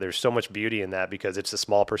in that. There's so much beauty in that because it's a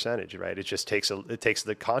small percentage, right? It just takes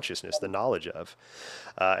the consciousness, the knowledge of.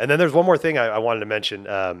 And then there's one more thing I wanted to mention.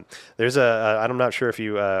 There's I'm not sure if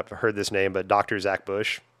you heard this name, but Dr. Zach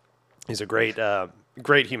Bush. He's a great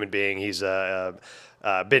human being. He's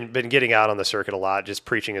been getting out on the circuit a lot, just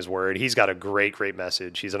preaching his word. He's got a great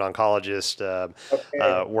message. He's an oncologist,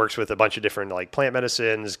 Okay. works with a bunch of different like plant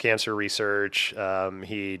medicines, cancer research.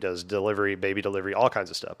 He does baby delivery, all kinds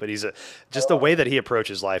of stuff. But just the way that he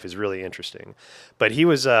approaches life is really interesting. But he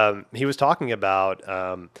was talking about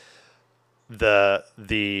the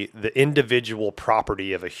individual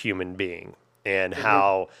property of a human being and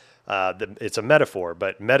how it's a metaphor,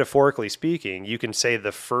 but metaphorically speaking, you can say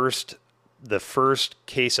the first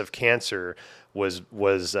case of cancer was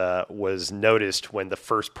noticed when the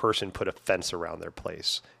first person put a fence around their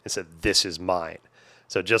place and said, "This is mine."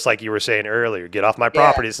 So just like you were saying earlier, get off my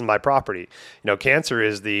property. This is my property. Cancer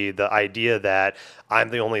is the idea that I'm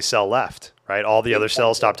the only cell left, right? All the other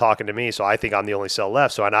cells stop talking to me, so I think I'm the only cell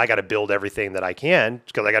left. So I got to build everything that I can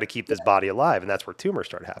because I got to keep this body alive, and that's where tumors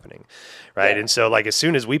start happening, right? And so like as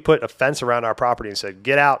soon as we put a fence around our property and said,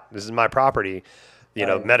 "Get out, this is my property,"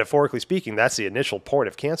 metaphorically speaking, that's the initial point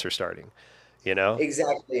of cancer starting.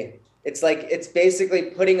 Exactly. It's basically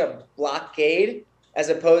putting a blockade as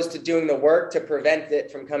opposed to doing the work to prevent it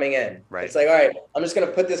from coming in. Right. It's like, all right, I'm just going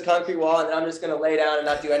to put this concrete wall and then I'm just going to lay down and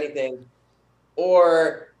not do anything.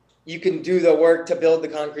 Or you can do the work to build the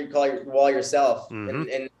concrete wall yourself. Mm-hmm.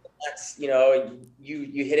 And that's,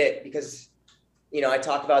 you hit it because, I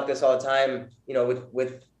talk about this all the time,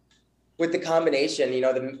 with the combination,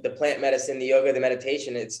 the plant medicine, the yoga, the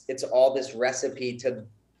meditation, it's all this recipe to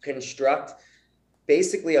construct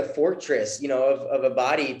basically a fortress, of a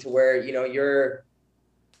body to where, you're,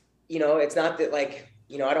 it's not that like,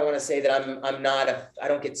 I don't want to say that I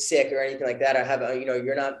don't get sick or anything like that. I have,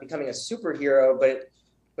 you're not becoming a superhero, but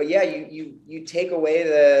yeah, you take away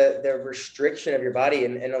the restriction of your body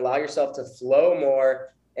and allow yourself to flow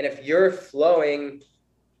more. And if you're flowing,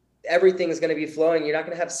 everything is going to be flowing. You're not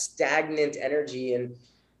going to have stagnant energy. And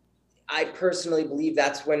I personally believe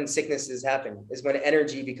that's when sicknesses happen, is when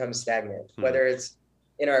energy becomes stagnant, whether it's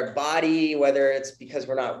in our body, whether it's because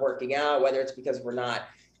we're not working out, whether it's because we're not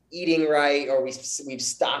eating right, or we've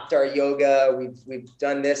stopped our yoga, we've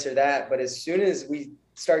done this or that. But as soon as we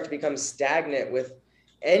start to become stagnant with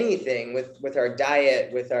anything, with our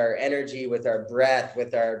diet, with our energy, with our breath,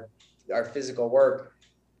 with our physical work,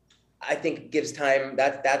 I think it gives time.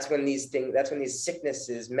 That's when these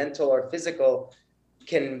sicknesses, mental or physical,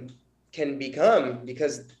 can become,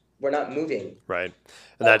 because we're not moving. Right.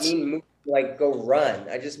 And I mean move, like go run.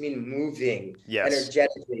 I just mean moving. Yes.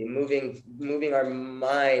 Energetically, moving our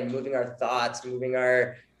mind, moving our thoughts, moving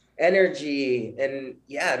our energy. And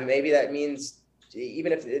yeah, maybe that means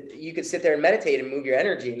even if you could sit there and meditate and move your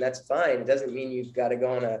energy, and that's fine. It doesn't mean you've got to go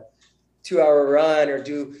on a 2-hour run or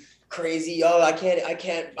do crazy, I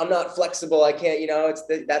can't, I'm not flexible, I can't,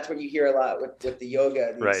 that's what you hear a lot with the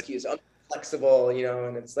yoga, the excuse, I'm flexible,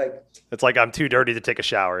 and it's like I'm too dirty to take a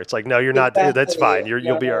shower. It's like, no, you're not. That's fine.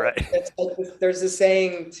 You'll be all right. There's a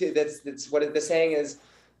saying too, that's what the saying is: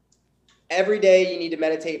 every day you need to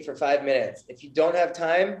meditate for 5 minutes. If you don't have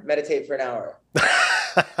time, meditate for an hour.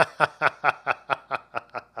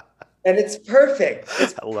 And it's perfect.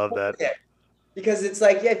 I love that. Because it's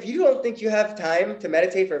like, yeah, if you don't think you have time to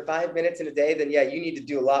meditate for 5 minutes in a day, then yeah, you need to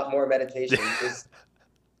do a lot more meditation, because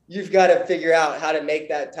you've got to figure out how to make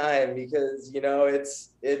that time, because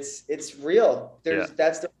it's real.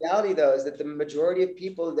 That's the reality though, is that the majority of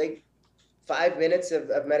people, 5 minutes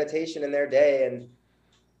of meditation in their day, and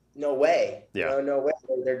no way, no way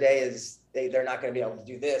their day is, they're not going to be able to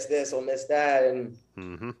do this will miss that. And,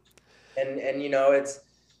 and it's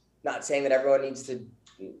not saying that everyone needs to,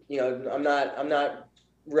 I'm not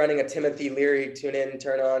running a Timothy Leary tune in,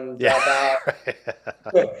 turn on, drop out.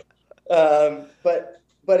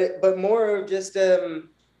 But more of just, I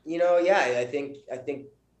think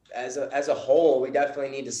as a whole, we definitely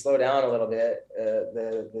need to slow down a little bit,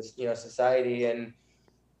 society.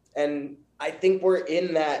 And I think we're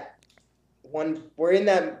in that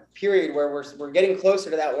period where we're getting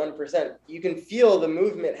closer to that 1%. You can feel the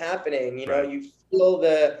movement happening, you feel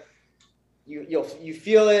you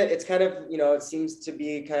feel it. It's kind of, it seems to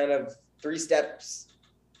be kind of 3 steps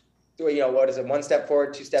what is it? One step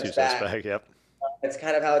forward, two steps 2 steps back. back. Yep. That's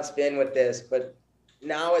kind of how it's been with this, but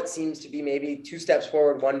now it seems to be maybe 2 steps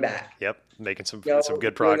forward, 1 back. Yep. Making some good doing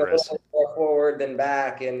a progress. little more forward than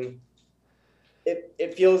back, and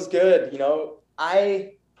it feels good.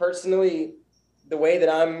 I personally, the way that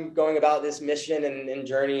I'm going about this mission and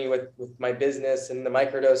journey with my business and the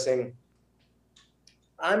microdosing,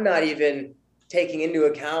 I'm not even taking into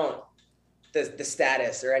account the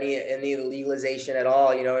status or any legalization at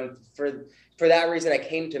all, and for that reason, I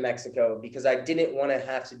came to Mexico, because I didn't want to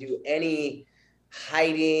have to do any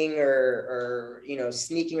hiding or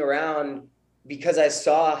sneaking around, because I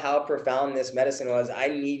saw how profound this medicine was. I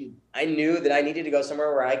knew that I needed to go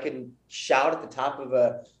somewhere where I could shout at the top of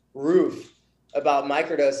a roof about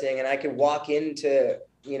microdosing, and I could walk into,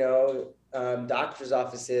 doctor's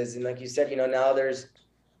offices. And like you said, now there's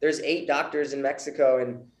 8 doctors in Mexico,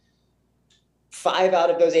 and 5 out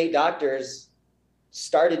of those 8 doctors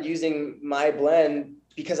started using my blend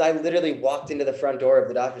because I literally walked into the front door of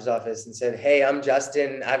the doctor's office and said, "Hey, I'm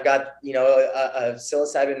Justin. I've got, a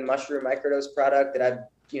psilocybin mushroom microdose product that I've,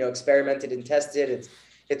 experimented and tested.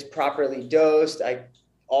 It's properly dosed.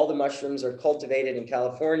 All the mushrooms are cultivated in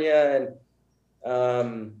California."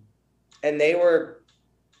 And they were,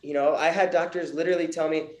 I had doctors literally tell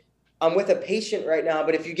me, "I'm with a patient right now,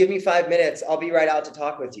 but if you give me 5 minutes, I'll be right out to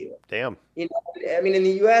talk with you." Damn. In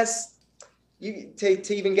the US, you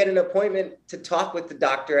to even get an appointment to talk with the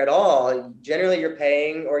doctor at all, generally you're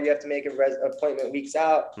paying, or you have to make an appointment weeks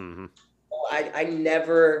out. Mm-hmm. I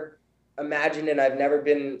never imagined, and I've never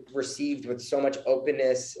been received with so much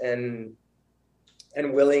openness and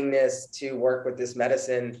willingness to work with this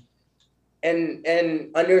medicine, and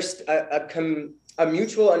a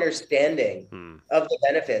mutual understanding of the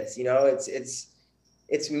benefits.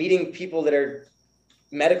 It's meeting people that are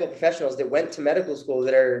medical professionals that went to medical school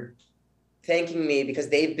that are thanking me because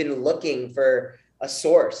they've been looking for a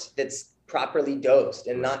source that's properly dosed,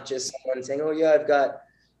 and not just someone saying, "Oh yeah, I've got,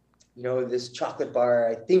 this chocolate bar.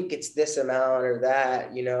 I think it's this amount or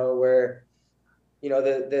that," where,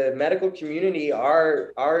 the medical community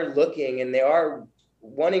are looking, and they are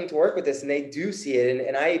wanting to work with this, and they do see it.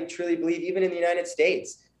 And I truly believe, even in the United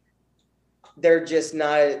States, they're just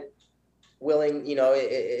not willing.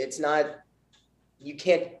 It's not, you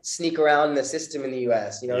can't sneak around the system in the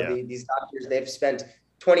US. These doctors, they've spent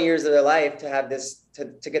 20 years of their life to have this,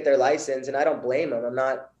 to get their license. And I don't blame them.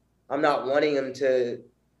 I'm not wanting them to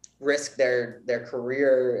risk their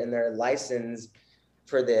career and their license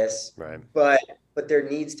for this. Right. But there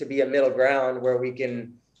needs to be a middle ground where we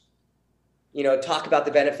can, talk about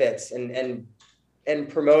the benefits and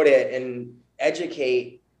promote it and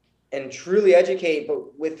educate, and truly educate,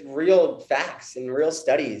 but with real facts and real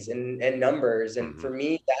studies and numbers. And for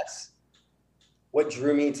me, that's what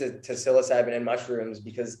drew me to psilocybin and mushrooms,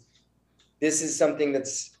 because this is something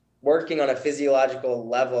that's working on a physiological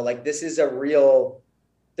level. Like, this is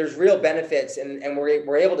there's real benefits, and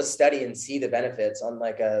we're able to study and see the benefits on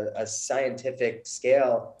like a scientific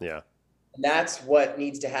scale. Yeah. And that's what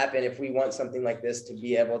needs to happen if we want something like this to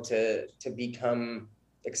be able to become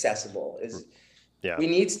accessible. We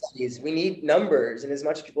need studies, we need numbers. And as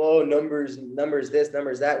much people, numbers this,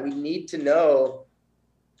 numbers that, we need to know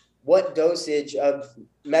what dosage of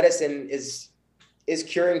medicine is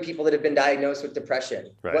curing people that have been diagnosed with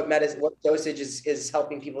depression. Right. What dosage is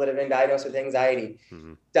helping people that have been diagnosed with anxiety,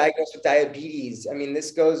 diagnosed with diabetes. I mean,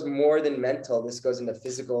 this goes more than mental. This goes into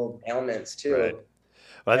physical ailments too. Right.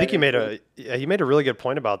 Well, I think you made a really good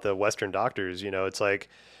point about the Western doctors. It's like,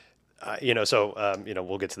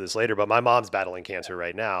 we'll get to this later, but my mom's battling cancer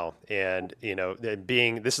right now. And,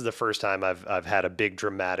 this is the first time I've had a big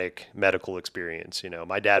dramatic medical experience.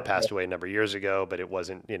 My dad passed away a number of years ago, but it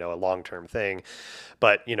wasn't, a long-term thing.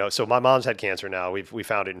 But, so my mom's had cancer now. We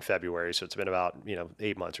found it in February. So it's been about,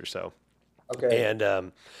 8 months or so. Okay.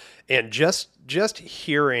 And just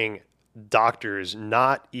hearing doctors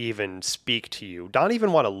not even speak to you, don't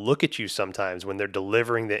even want to look at you sometimes when they're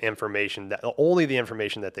delivering the information, that only the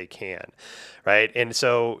information that they can, right? And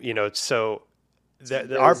so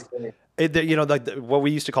what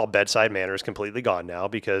we used to call bedside manner is completely gone now,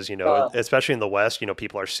 because especially in the West,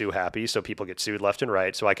 people are sue happy, so people get sued left and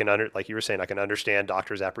right. So I can like you were saying, I can understand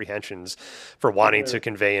doctors' apprehensions for wanting to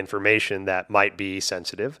convey information that might be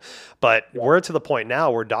sensitive. But we're to the point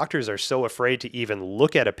now where doctors are so afraid to even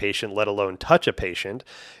look at a patient, let alone touch a patient.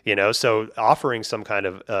 So offering some kind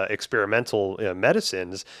of experimental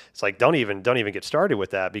medicines, it's like don't even get started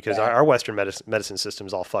with that, because our Western medicine system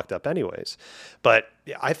is all fucked up anyways. But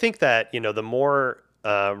I think that the more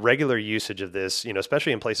regular usage of this,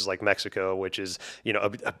 especially in places like Mexico, which is,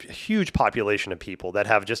 a huge population of people that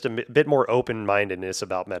have just a bit more open-mindedness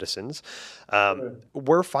about medicines.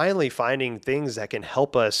 We're finally finding things that can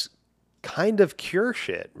help us kind of cure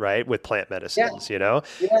shit, right? With plant Yeah. medicines, Yeah.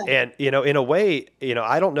 and, in a way,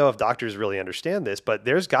 I don't know if doctors really understand this, but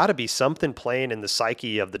there's got to be something playing in the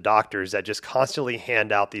psyche of the doctors that just constantly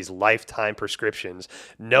hand out these lifetime prescriptions,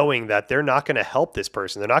 knowing that they're not going to help this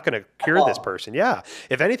person. They're not going to cure this person. Yeah.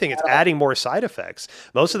 If anything, it's adding more side effects.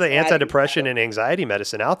 Most of the antidepressant and anxiety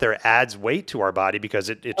medicine out there adds weight to our body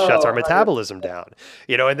because it shuts our metabolism down,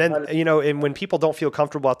 and then, and when people don't feel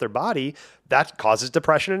comfortable with their body, that causes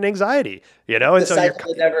depression and anxiety, and The so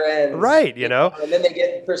cycle never ends. right, And then they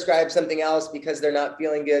get prescribed something else because they're not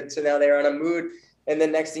feeling good. So now they're on a mood. And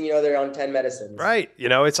then next thing you know, they're on 10 medicines. right.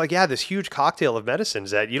 It's like, yeah, this huge cocktail of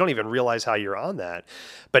medicines that you don't even realize how you're on that.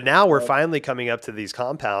 But now we're finally coming up to these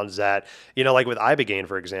compounds that, like with Ibogaine,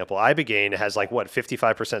 for example. Ibogaine has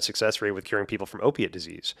 55% success rate with curing people from opiate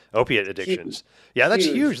addictions. Huge. Yeah, that's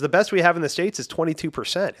huge. The best we have in the States is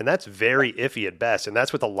 22%. And that's very iffy at best. And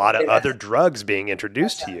that's with a lot of other drugs being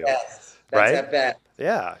introduced to you. That's right? at best.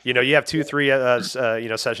 Yeah. You have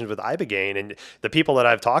 2-3, sessions with Ibogaine, and the people that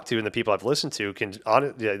I've talked to and the people I've listened to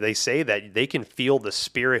they say that they can feel the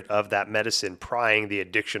spirit of that medicine prying the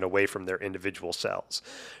addiction away from their individual cells.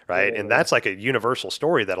 Right. And that's like a universal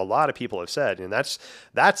story that a lot of people have said. And that's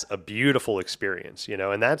a beautiful experience,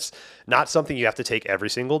 and that's not something you have to take every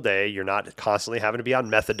single day. You're not constantly having to be on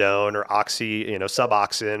methadone or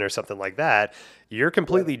Suboxone or something like that. You're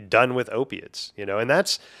completely done with opiates, and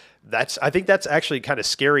I think that's actually kind of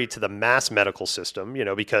scary to the mass medical system,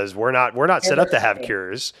 because we're not set up to have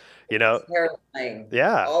cures, It's terrifying.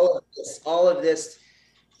 Yeah. All of this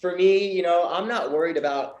for me, I'm not worried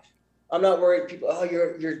people, oh,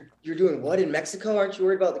 you're doing what in Mexico? Aren't you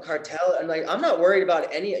worried about the cartel? I'm like, I'm not worried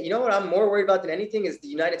about any, what I'm more worried about than anything is the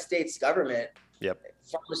United States government. Yep.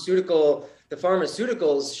 The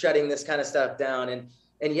pharmaceuticals shutting this kind of stuff down.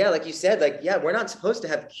 And yeah, like you said, we're not supposed to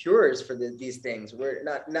have cures for these things. We're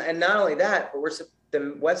not, and not only that, but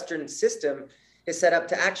the Western system is set up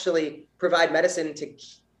to actually provide medicine to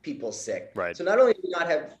keep people sick. Right. So not only do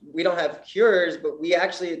we don't have cures, but we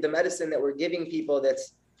actually, the medicine that we're giving people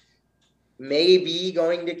that's maybe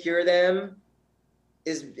going to cure them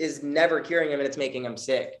is never curing them, and it's making them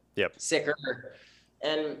sick. Yep. Sicker.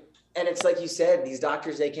 And it's like you said, these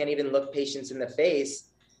doctors, they can't even look patients in the face.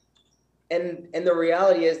 And the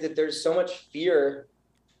reality is that there's so much fear,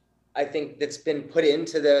 I think, that's been put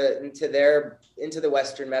into the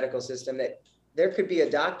Western medical system, that there could be a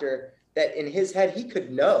doctor that in his head, he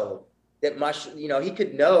could know that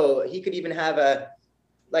he could even have a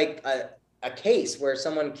case where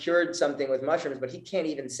someone cured something with mushrooms, but he can't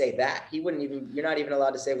even say that. You're not even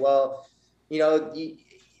allowed to say, well,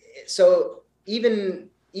 so even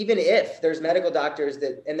if there's medical doctors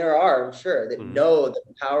that, and there are, I'm sure, that know the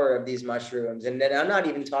power of these mushrooms, and then I'm not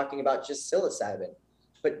even talking about just psilocybin,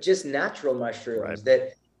 but just natural mushrooms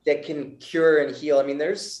that can cure and heal. I mean,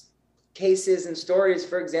 there's cases and stories,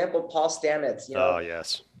 for example, Paul Stamets, oh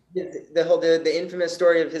yes, the infamous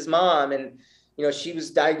story of his mom, and she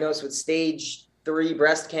was diagnosed with stage 3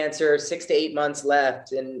 breast cancer, 6 to 8 months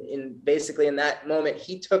left, and basically in that moment,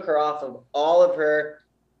 he took her off of all of her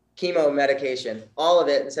chemo medication, all of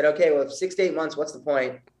it, and said, okay, well, if 6 to 8 months, what's the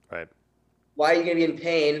point? Right. Why are you going to be in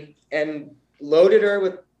pain? And loaded her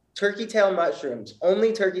with turkey tail mushrooms,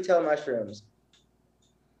 only turkey tail mushrooms.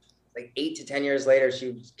 Like 8 to 10 years later,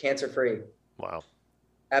 she was cancer free. Wow.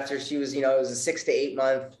 After she was, it was a 6 to 8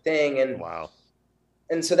 month thing. And wow.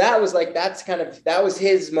 And so that was that was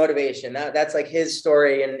his motivation. That's like his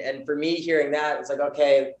story. And for me, hearing that, it's like,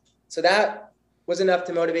 okay, so that was enough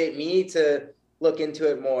to motivate me to look into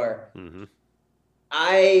it more. Mm-hmm.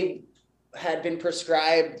 I had been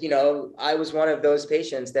prescribed, I was one of those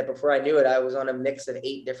patients that before I knew it, I was on a mix of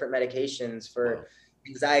 8 different medications for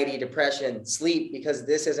anxiety, depression, sleep, because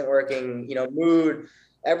this isn't working, mood,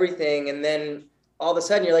 everything. And then all of a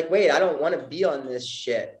sudden you're like, wait, I don't want to be on this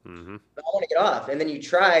shit. Mm-hmm. I want to get off. And then you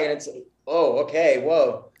try and it's, oh, okay,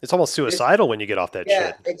 whoa. It's almost suicidal when you get off that shit.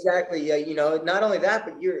 Yeah, exactly. Yeah, not only that,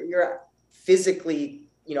 but you're physically,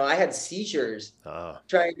 I had seizures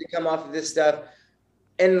trying to come off of this stuff.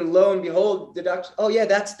 And lo and behold, the doctor, oh yeah,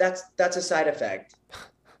 that's a side effect.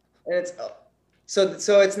 And it's,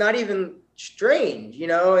 so it's not even strange,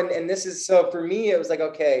 and this is, so for me, it was like,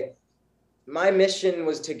 okay, my mission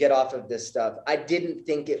was to get off of this stuff. I didn't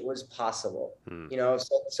think it was possible,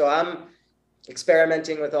 so I'm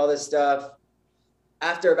experimenting with all this stuff.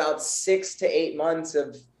 After about 6 to 8 months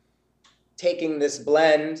of taking this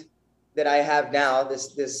blend, that I have now,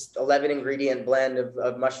 this 11 ingredient blend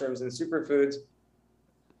of mushrooms and superfoods,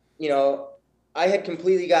 you know, I had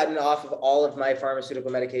completely gotten off of all of my pharmaceutical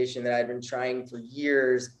medication that I'd been trying for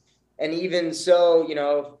years. And even so, you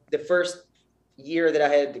know, the first year that I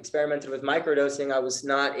had experimented with microdosing, I was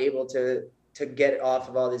not able to get off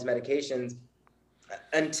of all these medications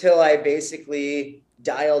until I basically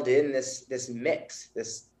dialed in this mix,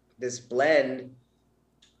 this blend.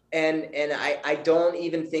 And I don't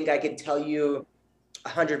even think I could tell you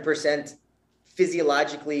 100%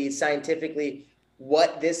 physiologically, scientifically,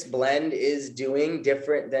 what this blend is doing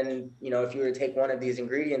different than, you know, if you were to take one of these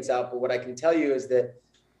ingredients out. But what I can tell you is that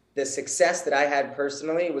the success that I had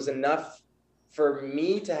personally was enough for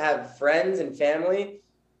me to have friends and family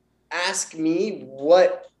ask me,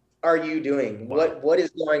 what are you doing? Wow. What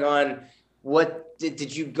is going on? What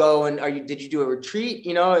did you go and did you do a retreat?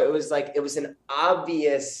 You know, it was like, it was that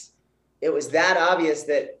obvious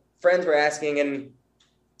that friends were asking. And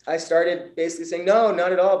I started basically saying, no,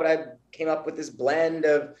 not at all. But I came up with this blend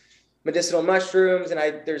of medicinal mushrooms, and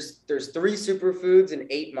there's 3 superfoods and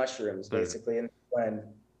 8 mushrooms basically in the blend.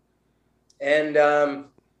 And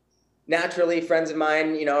naturally, friends of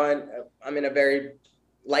mine, you know, and I'm in a very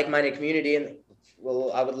like-minded community, and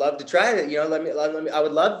well, I would love to try it. You know, let me. I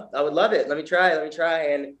would love it. Let me try,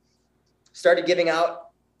 and started giving out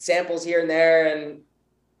samples here and there, and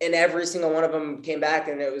every single one of them came back,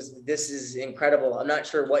 and this is incredible. I'm not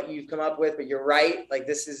sure what you've come up with, but you're right. Like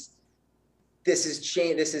this is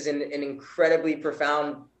change. This is an incredibly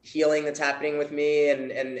profound healing that's happening with me,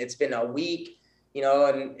 and it's been a week, you know,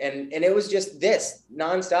 and it was just this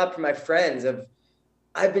nonstop from my friends of,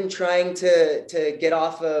 I've been trying to get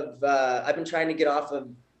off of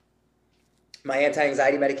my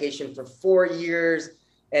anti-anxiety medication for 4 years.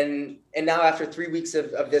 And now after 3 weeks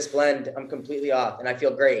of this blend, I'm completely off and I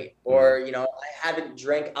feel great. Or, you know, I haven't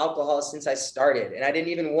drank alcohol since I started, and I didn't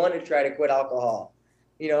even want to try to quit alcohol,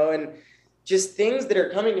 you know, and just things that are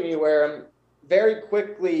coming to me where I'm very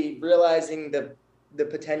quickly realizing the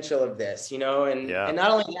potential of this, you know, and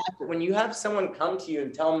not only that, but when you have someone come to you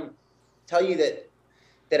and tell you that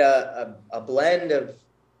a blend of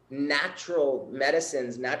natural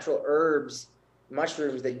medicines, natural herbs,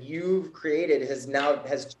 mushrooms that you've created has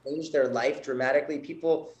changed their life dramatically.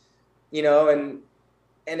 People, you know, and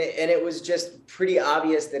it was just pretty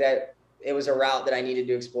obvious that it was a route that I needed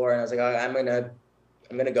to explore. And I was like, oh, I'm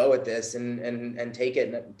gonna go with this and take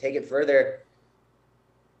it further.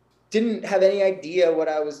 Didn't have any idea what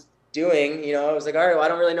I was doing. You know, I was like, all right, well, I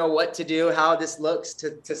don't really know what to do, how this looks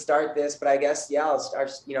to start this, but I guess, yeah, I'll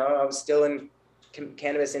start. You know, I was still in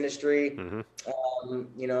cannabis industry,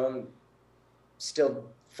 you know, still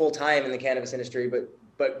full time in the cannabis industry,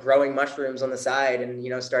 but growing mushrooms on the side, and, you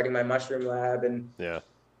know, starting my mushroom lab, and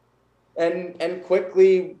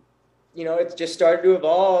quickly, you know, it just started to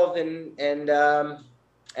evolve, and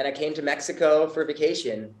I came to Mexico for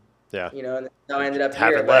vacation. Yeah. You know, and now I ended up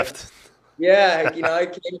here. Haven't left. Yeah, you know, I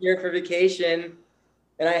came here for vacation,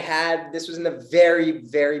 and this was in the very,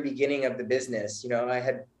 very beginning of the business. You know,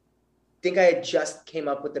 I think I had just came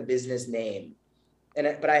up with the business name,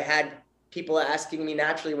 but I had people asking me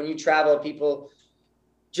naturally, when you travel, people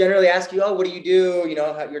generally ask you, oh, what do you do? You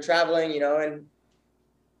know, how you're traveling, you know, and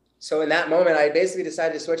so in that moment, I basically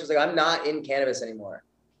decided to switch. I was like, I'm not in cannabis anymore.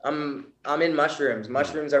 I'm in mushrooms.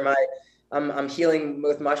 Mushrooms are I'm healing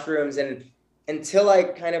with mushrooms. And until I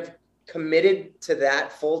kind of committed to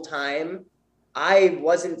that full time, I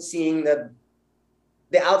wasn't seeing the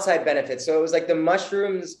outside benefits. So it was like the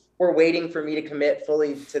mushrooms were waiting for me to commit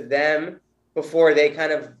fully to them before they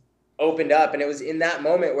kind of opened up. And it was in that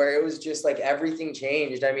moment where it was just like everything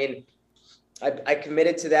changed. I mean, I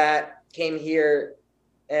committed to that, came here,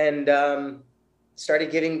 and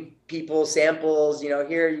started giving people samples, you know,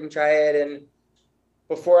 here, you can try it. And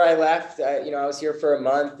before I left, you know, I was here for a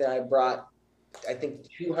month, and I brought, I think,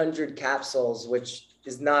 200 capsules, which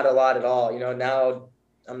is not a lot at all. You know, now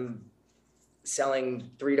I'm selling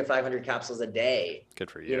 300 to 500 capsules a day.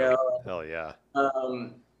 Good for you. You know, hell yeah.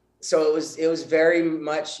 So it was very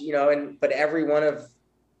much, you know, but everyone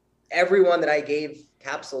that I gave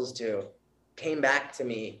capsules to came back to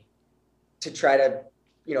me to try to,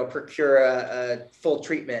 you know, procure a full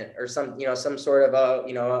treatment or some sort of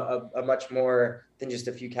a much more than just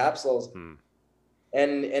a few capsules.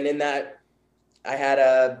 And in that, I had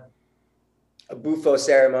a Bufo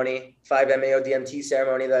ceremony, 5-MeO DMT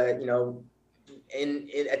ceremony that, you know,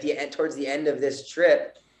 towards the end of this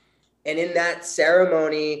trip. And in that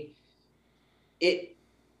ceremony, it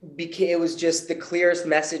was just the clearest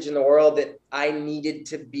message in the world that I needed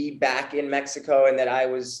to be back in Mexico, and that I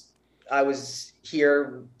was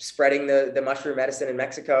here spreading the mushroom medicine in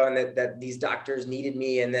Mexico, and that these doctors needed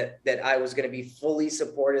me, and that I was going to be fully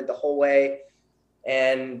supported the whole way,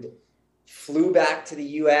 and flew back to the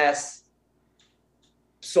US,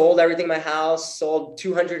 sold everything in my house, sold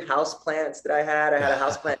 200 house plants that I had. I had a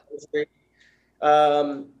house plant industry.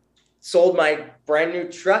 Sold my brand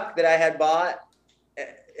new truck that I had bought,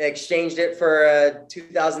 exchanged it for a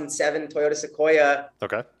 2007 Toyota Sequoia.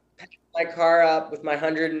 Okay. Packed my car up with my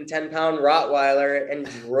 110-pound Rottweiler and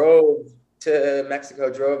drove to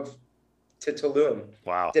Mexico, drove to Tulum.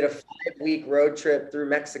 Wow. Did a 5-week road trip through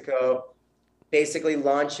Mexico, basically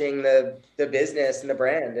launching the business and the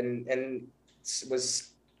brand, and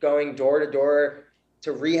was going door to door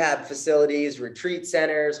to rehab facilities, retreat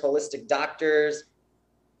centers, holistic doctors.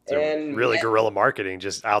 So and really guerrilla marketing,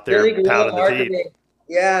 just out there really pounding the feet.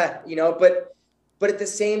 Yeah, but at the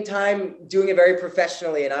same time doing it very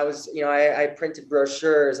professionally. And I was, I printed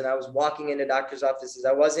brochures, and I was walking into doctors' offices.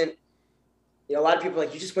 I wasn't, a lot of people are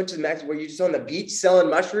like, you just went to the Mexico, were you just on the beach selling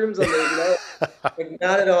mushrooms on the, like,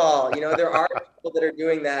 not at all. There are people that are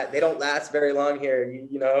doing that. They don't last very long here,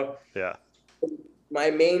 Yeah. My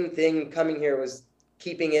main thing coming here was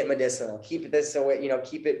keeping it medicinal, keep this away,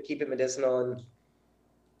 keep it medicinal.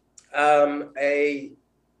 And a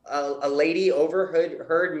lady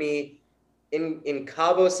heard me in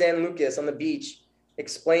Cabo San Lucas on the beach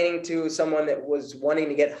explaining to someone that was wanting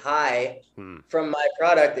to get high from my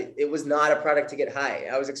product that it was not a product to get high.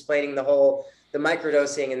 I was explaining the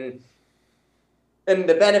microdosing and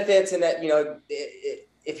the benefits, and that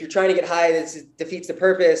if you're trying to get high, this defeats the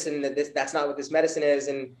purpose, and that's not what this medicine is.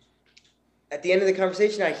 And at the end of the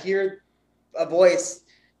conversation, I hear a voice,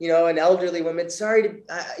 an elderly woman, sorry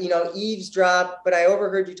to, eavesdrop, but I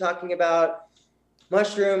overheard you talking about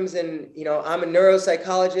mushrooms, and, I'm a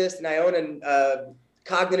neuropsychologist, and I own a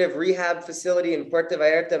cognitive rehab facility in Puerto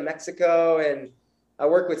Vallarta, Mexico, and I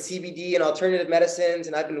work with CBD and alternative medicines,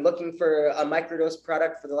 and I've been looking for a microdose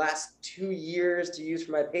product for the last 2 years to use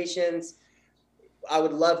for my patients. I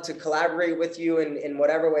would love to collaborate with you in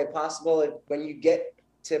whatever way possible. When you get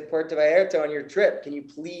to Puerto Vallarta on your trip, can you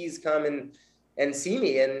please come and see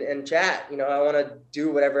me and chat? I want to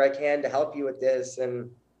do whatever I can to help you with this. And,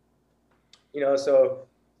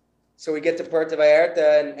 so we get to Puerto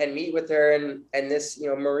Vallarta and meet with her, and this,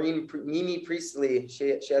 Mimi Priestley, she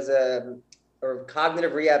has a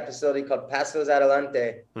cognitive rehab facility called Pasos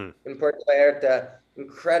Adelante in Puerto Vallarta.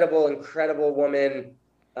 Incredible woman.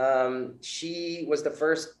 She was the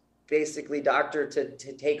first basically doctor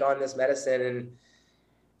to take on this medicine, and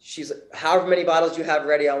she's like, however many bottles you have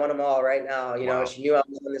ready, I want them all right now. Wow. She knew I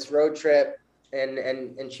was on this road trip,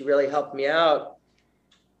 and she really helped me out,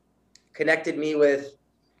 connected me with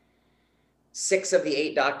 6 of the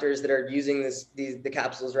 8 doctors that are using the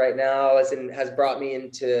capsules right now, has brought me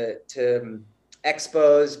into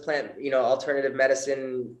expos, plant, alternative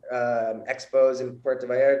medicine expos in Puerto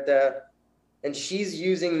Vallarta. And she's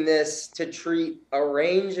using this to treat a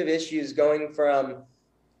range of issues, going from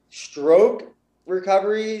stroke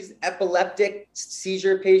recoveries, epileptic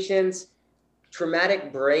seizure patients,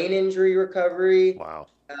 traumatic brain injury recovery, wow,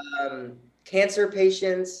 cancer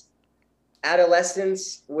patients,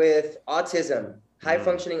 adolescents with autism, high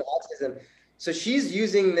functioning autism. So she's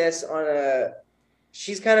using this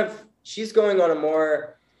she's going on a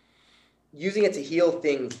more, using it to heal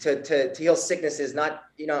things, to heal sicknesses, not,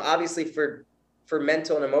 obviously for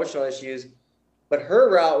mental and emotional issues, but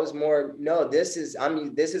her route was more, no, this is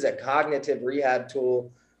a cognitive rehab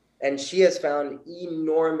tool. And she has found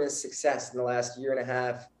enormous success in the last 1.5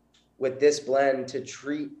 years with this blend to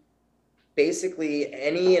treat basically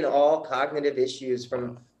any and all cognitive issues,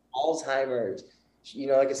 from Alzheimer's,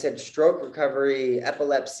 like I said, stroke recovery,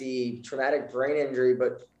 epilepsy, traumatic brain injury,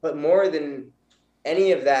 but more than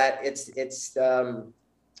any of that, it's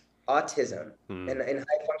autism and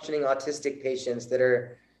high functioning autistic patients that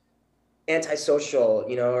are antisocial,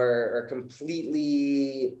 or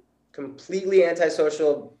completely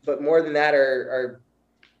antisocial, but more than that are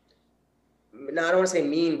no, I don't want to say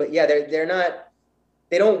mean, but yeah,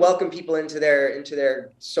 they don't welcome people into their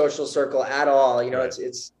social circle at all. Right.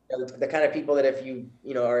 It's the kind of people that if you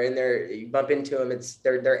are in there, you bump into them,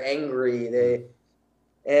 they're angry.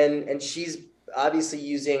 And she's obviously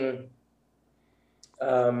using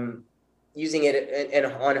it and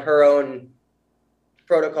on her own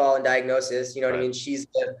protocol and diagnosis. You know what I mean? She's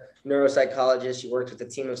a neuropsychologist. She works with a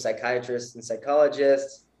team of psychiatrists and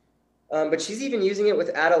psychologists. But she's even using it with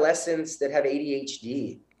adolescents that have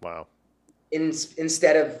ADHD. Wow.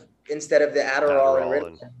 Instead of the Adderall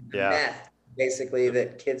and meth, basically,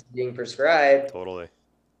 that kids are being prescribed. Totally.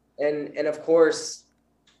 And of course,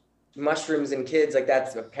 mushrooms in kids, like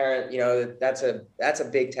that's a parent, that's a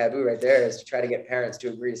big taboo right there, is to try to get parents to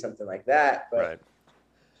agree to something like that. Right.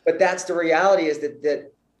 But that's the reality, is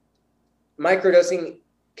that microdosing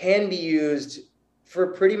can be used for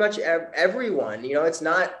pretty much everyone. It's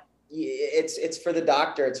not, it's for the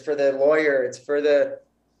doctor, it's for the lawyer, it's for the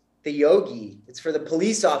yogi, it's for the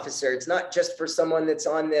police officer. It's not just for someone that's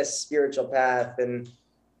on this spiritual path. And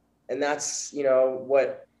that's,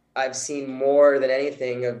 what I've seen more than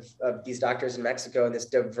anything of these doctors in Mexico, and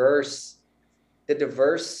the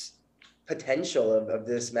diverse potential of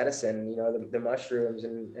this medicine, the mushrooms,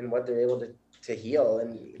 and what they're able to heal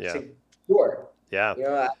and to cure. Yeah.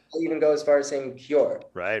 I'll even go as far as saying cure.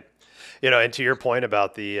 Right. And to your point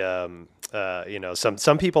about the,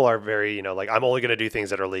 some people are very, like, I'm only going to do things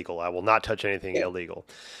that are legal. I will not touch anything illegal.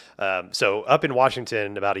 So up in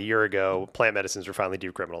Washington about a year ago, plant medicines were finally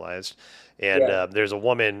decriminalized. And there's a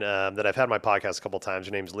woman that I've had on my podcast a couple of times.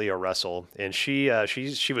 Her name's Leah Russell, and she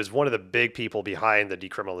was one of the big people behind the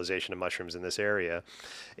decriminalization of mushrooms in this area.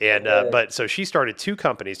 And but so she started two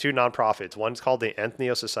companies, two nonprofits. One's called the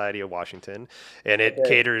Entheos Society of Washington, and it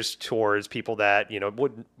caters towards people that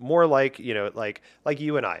would more like like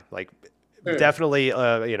you and I, like. Definitely,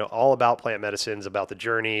 all about plant medicines, about the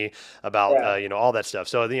journey, about, all that stuff.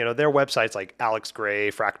 So, their websites like Alex Gray,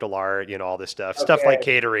 Fractal Art, all this stuff like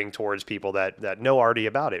catering towards people that know already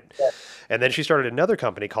about it. Yeah. And then she started another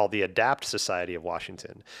company called the Adapt Society of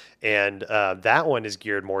Washington. And that one is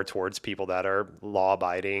geared more towards people that are law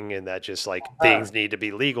abiding and that just like things need to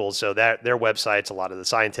be legal. So that their website's a lot of the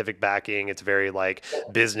scientific backing. It's very like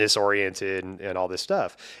business oriented and all this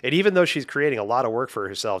stuff. And even though she's creating a lot of work for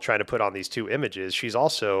herself, trying to put on these two images, she's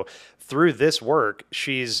also, through this work,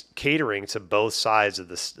 she's catering to both sides of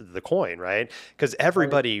the coin, right? Because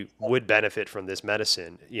everybody would benefit from this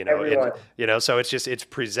medicine, so it's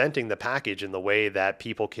presenting the package in the way that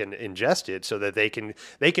people can ingest it so that they can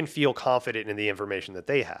feel confident in the information that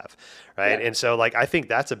they have, right? And so like I think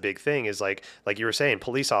that's a big thing, is like you were saying,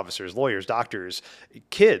 police officers, lawyers, doctors,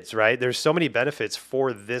 kids, right? There's so many benefits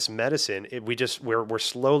for this medicine. We're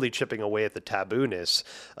slowly chipping away at the tabooness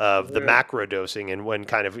of the macro dosing. And when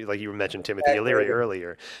kind of like you mentioned Timothy Leary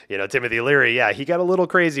earlier, Timothy Leary, he got a little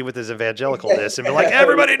crazy with his evangelicalness and be like,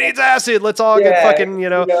 everybody needs acid, let's all get fucking,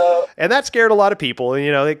 and that scared a lot of people, and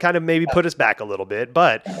it kind of maybe put us back a little bit.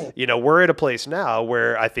 But we're at a place now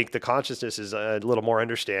where I think the consciousness is a little more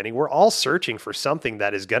understanding. We're all searching for something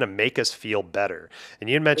that is going to make us feel better. And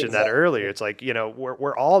you mentioned that earlier. It's like,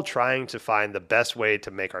 we're all trying to find the best way to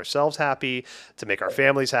make ourselves happy, to make our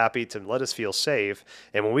families happy, to let us feel safe.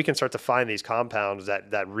 And when we can start to find these compounds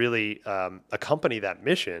that really accompany that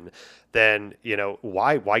mission, then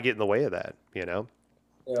why get in the way of that? And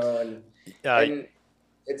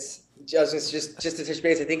it's just to touch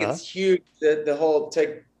base. I think it's huge, the whole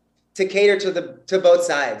to cater to both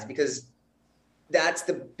sides, because that's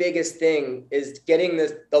the biggest thing, is getting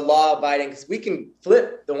the law abiding, because we can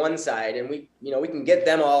flip the one side and we can get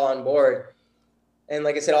them all on board. And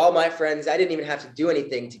like I said, all my friends, I didn't even have to do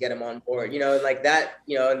anything to get them on board, and like that,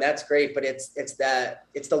 and that's great. But it's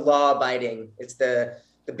the law abiding. It's the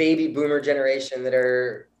baby boomer generation that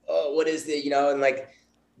are, what is the, and like,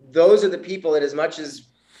 those are the people that, as much as,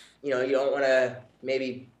 you don't want to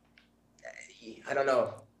maybe, I don't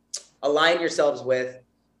know, align yourselves with,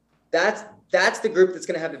 that's the group that's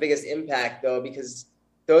going to have the biggest impact, though, because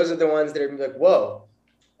those are the ones that are like, whoa,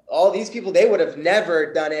 all these people, they would have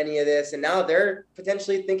never done any of this, and now they're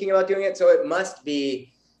potentially thinking about doing it. So it must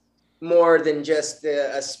be more than just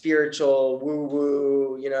a spiritual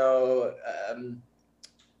woo-woo,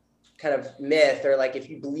 kind of myth, or like, if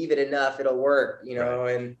you believe it enough, it'll work,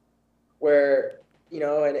 Right. And where,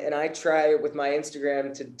 and I try with my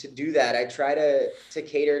Instagram to do that. I try to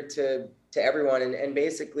cater to everyone. And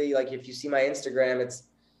basically, like, if you see my Instagram,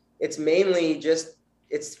 it's mainly just,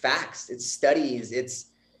 it's facts, it's studies, it's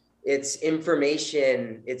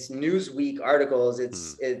information, it's Newsweek articles,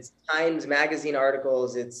 it's Times Magazine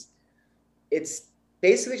articles, it's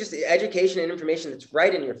basically just education and information that's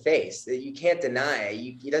right in your face, that you can't deny.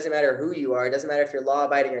 It doesn't matter who you are, it doesn't matter if you're law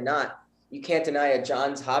abiding or not. You can't deny a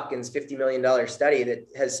Johns Hopkins $50 million study that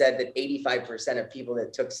has said that 85% of people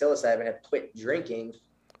that took psilocybin have quit drinking.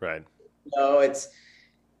 Right.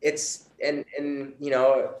 It's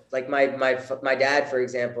like my dad, for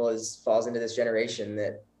example, falls into this generation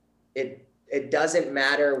that it doesn't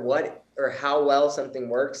matter what or how well something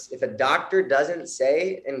works. If a doctor doesn't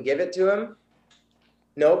say and give it to him,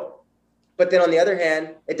 nope. But then on the other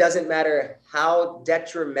hand, it doesn't matter how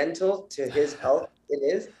detrimental to his health it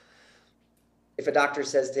is. If a doctor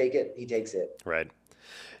says take it, he takes it. Right.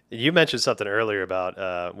 You mentioned something earlier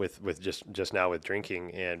about with just now with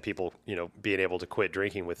drinking and people being able to quit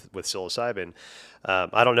drinking with psilocybin.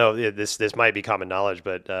 I don't know, this might be common knowledge,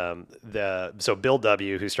 but the so Bill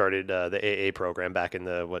W, who started the AA program back in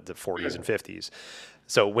the 40s and 50s.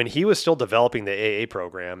 So when he was still developing the AA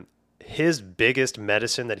program, his biggest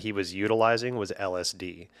medicine that he was utilizing was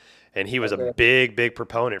LSD. And he was a Okay. big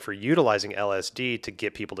proponent for utilizing LSD to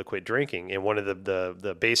get people to quit drinking. And one of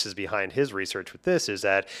the bases behind his research with this is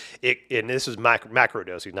that and this is macro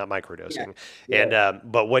dosing, not micro Yeah. dosing. And Yeah.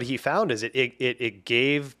 but what he found is it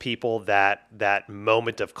gave people that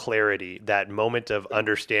moment of clarity, that moment of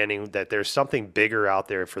understanding that there's something bigger out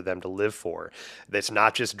there for them to live for. That's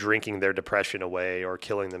not just drinking their depression away or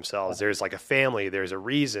killing themselves. There's like a family, there's a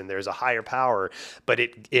reason, there's a higher power. But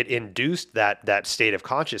it induced that state of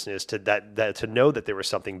consciousness to that to know that there was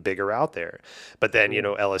something bigger out there. But then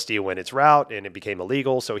LSD went its route and it became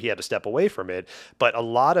illegal, so he had to step away from it. But a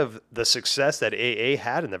lot of the success that AA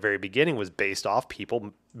had in the very beginning was based off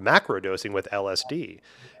people macro dosing with LSD.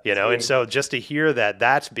 And so just to hear that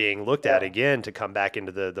that's being looked at again to come back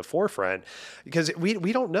into the forefront, because we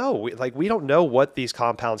don't know, we don't know what these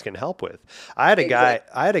compounds can help with. I had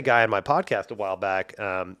a guy on my podcast a while back,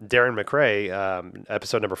 Darren McRae,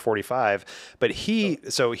 episode number 45, but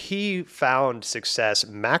he found success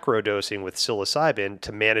macro dosing with psilocybin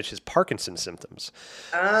to manage his Parkinson's symptoms.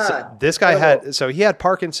 So this guy he had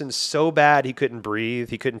Parkinson's so bad he couldn't breathe,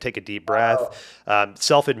 he couldn't take a deep breath.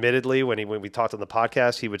 Self-admittedly, when we talked on the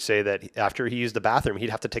podcast, he would say that after he used the bathroom, he'd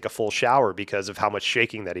have to take a full shower because of how much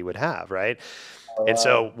shaking that he would have, right? And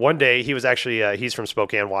so one day he was actually he's from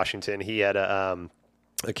Spokane, Washington. He had a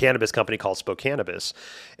cannabis company called Spokannabis,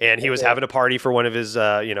 and he was having a party for one of his,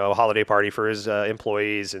 a holiday party for his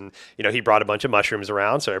employees, and he brought a bunch of mushrooms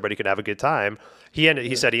around so everybody could have a good time.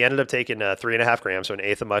 He said he ended up taking 3.5 grams, so an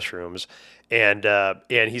eighth of mushrooms, and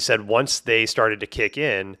he said once they started to kick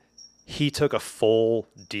in, he took a full,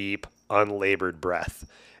 deep, unlabored breath.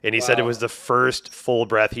 And he said it was the first full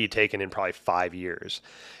breath he'd taken in probably 5 years.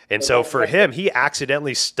 And so for him, he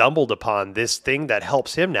accidentally stumbled upon this thing that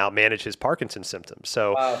helps him now manage his Parkinson's symptoms.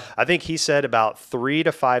 So I think he said about 3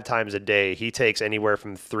 to 5 times a day, he takes anywhere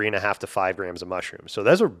from 3.5 to 5 grams of mushrooms. So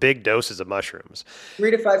those are big doses of mushrooms. 3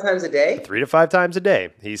 to 5 times a day? 3 to 5 times a day.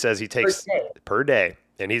 He says he takes per day.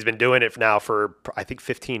 And he's been doing it now for, I think,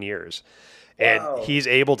 15 years. And he's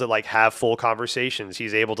able to have full conversations.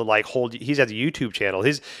 He's able to he's at the YouTube channel.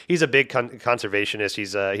 He's a big conservationist.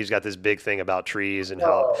 He's got this big thing about trees and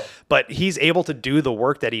but he's able to do the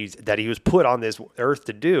work that he was put on this earth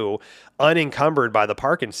to do, unencumbered by the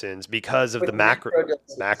Parkinson's because of the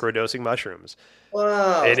macro dosing mushrooms.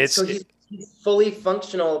 Wow. And so he's fully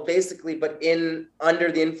functional basically, but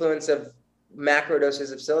under the influence of macro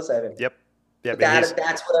doses of psilocybin. Yep.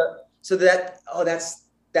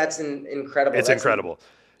 That's incredible. It's incredible.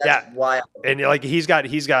 That's wild. And he's got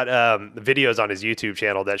videos on his YouTube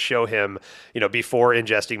channel that show him, before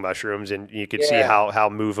ingesting mushrooms, and you can see how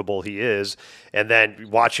movable he is. And then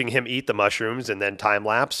watching him eat the mushrooms and then time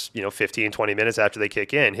lapse, 15, 20 minutes after they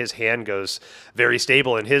kick in, his hand goes very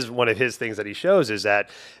stable. And one of his things that he shows is that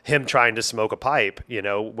him trying to smoke a pipe,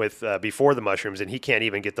 with before the mushrooms, and he can't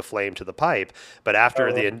even get the flame to the pipe. But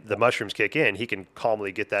after the mushrooms kick in, he can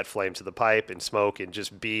calmly get that flame to the pipe and smoke and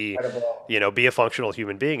just be a functional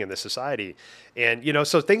human being in this society. And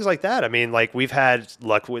so things like that, I mean, we've had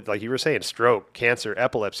luck with, like you were saying, stroke, cancer,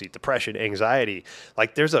 epilepsy, depression, anxiety.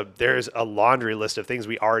 There's a laundry list of things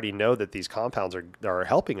we already know that these compounds are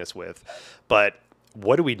helping us with. But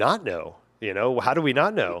what do we not know? How do we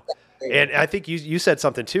not know? And I think you said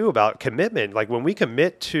something too about commitment. When we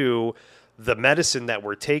commit to the medicine that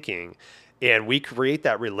we're taking and we create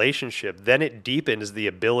that relationship, then it deepens the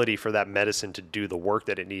ability for that medicine to do the work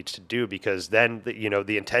that it needs to do, because then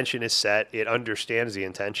the intention is set. It understands the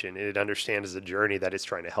intention, and it understands the journey that it's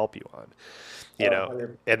trying to help you on.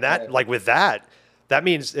 And that with that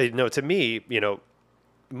means to me,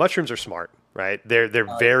 mushrooms are smart, right?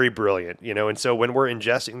 They're very brilliant, and so when we're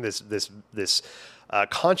ingesting this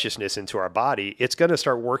consciousness into our body, it's going to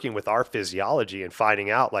start working with our physiology and finding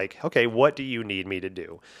out okay, what do you need me to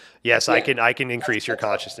do? Yes, I can increase your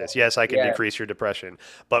consciousness. Yes, I can decrease your depression.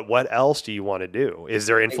 But what else do you want to do? Is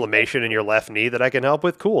there inflammation in your left knee that I can help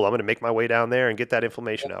with? Cool. I'm going to make my way down there and get that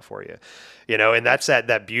inflammation out for you. And that's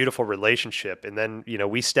that beautiful relationship. And then,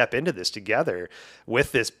 we step into this together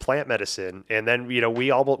with this plant medicine. And then,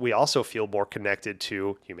 we also feel more connected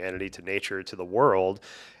to humanity, to nature, to the world.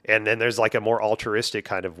 And then there's a more altruistic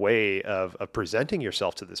kind of way of presenting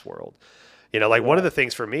yourself to this world. Like one Yeah. of the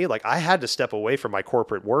things for me, like I had to step away from my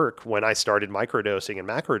corporate work when I started microdosing and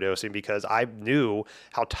macrodosing because I knew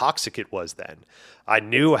how toxic it was then. I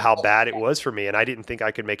knew how bad it was for me and I didn't think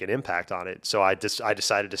I could make an impact on it. So I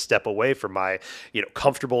decided to step away from my,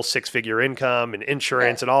 comfortable six-figure income and Yeah.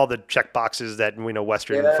 insurance and all the check boxes that we know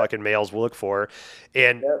Western Yeah. fucking males will look for,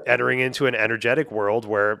 and Yep. entering into an energetic world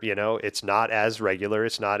where, it's not as regular,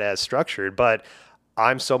 it's not as structured, but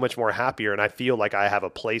I'm so much more happier and I feel like I have a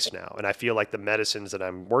place now. And I feel like the medicines that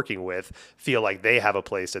I'm working with feel like they have a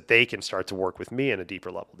place that they can start to work with me in a deeper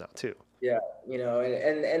level now too. Yeah.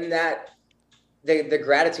 And that the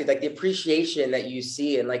gratitude, like the appreciation that you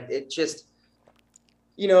see, and like it just,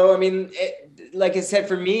 I mean, like I said,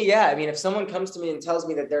 for me, yeah. I mean, if someone comes to me and tells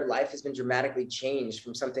me that their life has been dramatically changed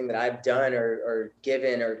from something that I've done or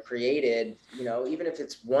given or created, even if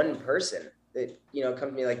it's one person that, come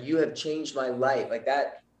to me like, you have changed my life, like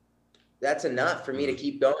that's enough for me to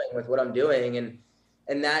keep going with what I'm doing.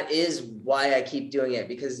 And that is why I keep doing it,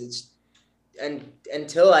 because and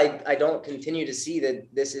until I don't continue to see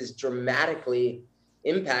that this is dramatically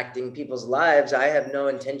impacting people's lives, I have no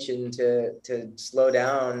intention to slow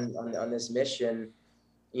down on this mission,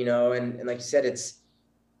 and like you said, it's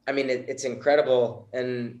incredible.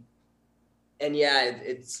 And yeah,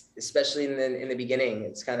 it's especially in the beginning,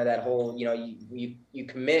 it's kind of that whole, you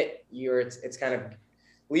commit, it's kind of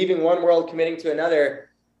leaving one world, committing to another,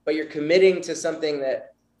 but you're committing to something that,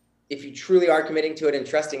 if you truly are committing to it and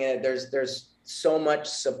trusting in it, there's so much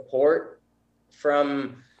support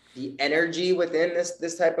from the energy within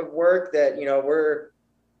this type of work that,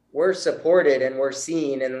 we're supported and we're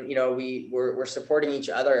seen, and, we're supporting each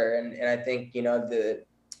other. And I think,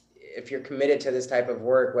 if you're committed to this type of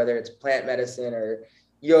work, whether it's plant medicine or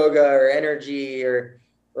yoga or energy or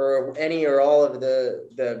any or all of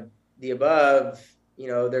the above,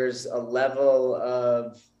 there's a level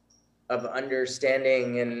of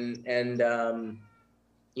understanding and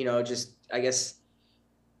just, I guess,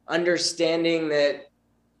 understanding that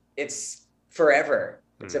it's forever.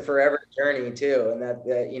 It's a forever journey too. And that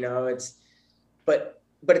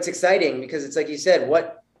but it's exciting because it's like you said,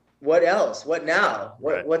 what else? What now?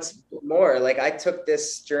 Right. What's more? Like, I started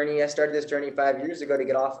this journey 5 years ago to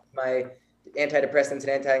get off my antidepressants and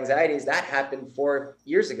anti-anxieties. That happened 4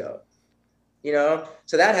 years ago.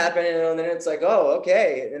 So that happened, and then it's like, oh,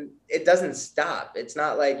 okay. And it doesn't stop. It's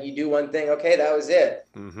not like you do one thing, okay, that was it.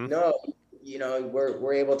 Mm-hmm. No,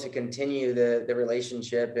 we're able to continue the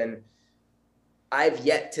relationship, and I've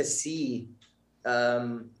yet to see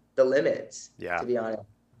the limits, to be honest.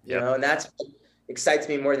 And that's what excites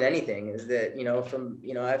me more than anything, is that,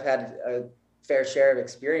 I've had a fair share of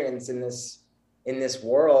experience in this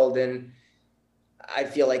world, and I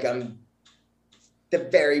feel like I'm the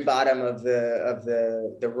very bottom of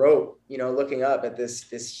the rope, looking up at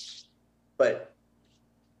this, but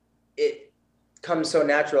it comes so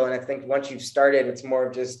natural. And I think once you've started, it's more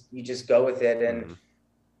of you just go with it. And,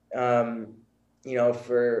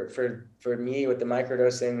 for me with the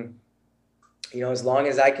microdosing, as long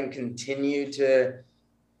as I can continue to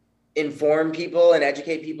inform people and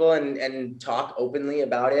educate people and talk openly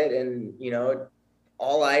about it, and,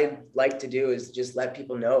 all I like to do is just let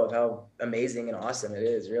people know of how amazing and awesome it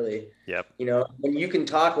is, really. Yep. When you can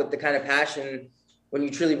talk with the kind of passion, when you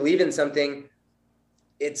truly believe in something,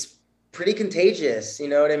 it's pretty contagious, you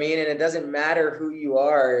know what I mean? And it doesn't matter who you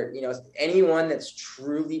are, anyone that's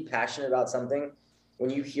truly passionate about something, when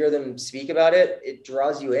you hear them speak about it, it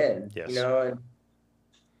draws you in. Yes.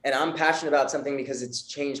 And I'm passionate about something because it's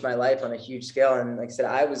changed my life on a huge scale. And like I said,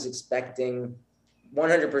 I was expecting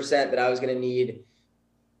 100% that I was going to need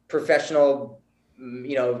professional,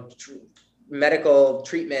 medical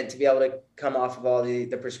treatment to be able to come off of all the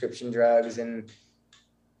prescription drugs,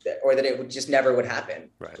 or that it would just never would happen.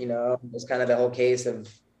 Right. It was kind of the whole case of,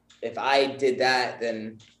 if I did that,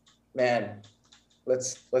 then, man,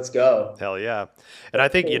 let's go. Hell yeah. And I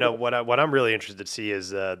think, what I'm really interested to see is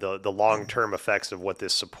the long-term effects of what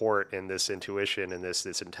this support and this intuition and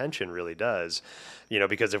this intention really does.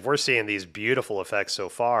 Because if we're seeing these beautiful effects so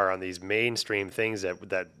far on these mainstream things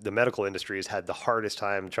that the medical industry has had the hardest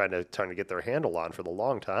time trying to get their handle on for the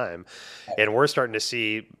long time, and we're starting to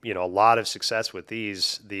see, a lot of success with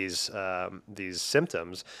these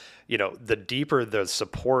symptoms, the deeper the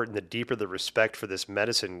support and the deeper the respect for this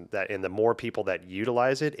medicine and the more people that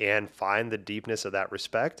utilize it and find the deepness of that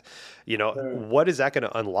respect, what is that going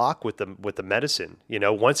to unlock with the medicine?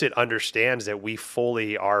 Once it understands that we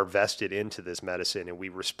fully are vested into this medicine and we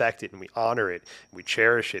respect it and we honor it, and we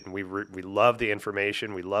cherish it, and we love the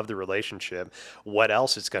information, we love the relationship, what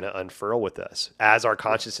else is going to unfurl with us as our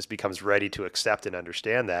consciousness becomes ready to accept and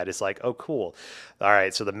understand that? It's like, oh, cool. All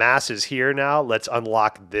right, so the mass is here now. Let's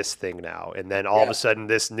unlock this thing now. And then all of a sudden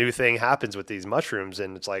this new thing happens with these mushrooms,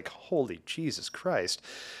 and it's like, holy Jesus Christ.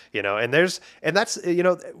 And that's,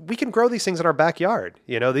 we can grow these things in our backyard.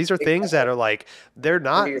 These are things that are like, they're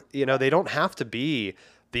not, they don't have to be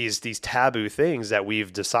these taboo things that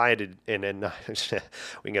we've decided, and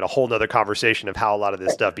we can get a whole nother conversation of how a lot of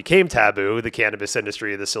this stuff became taboo, the cannabis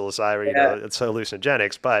industry, the psilocybin, it's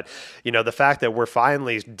hallucinogenics. But, the fact that we're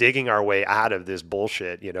finally digging our way out of this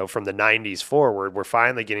bullshit, from the 90s forward, we're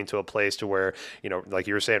finally getting to a place to where, like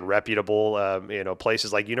you were saying, reputable,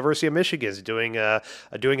 places like University of Michigan is doing an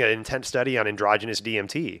intense study on endogenous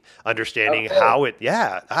DMT, understanding how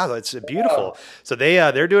it's beautiful. So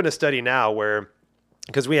they're doing a study now where,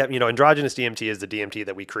 because we have, endogenous DMT is the DMT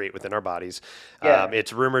that we create within our bodies.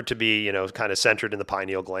 It's rumored to be, kind of centered in the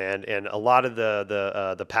pineal gland. And a lot of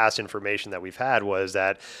the past information that we've had was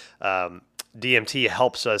that DMT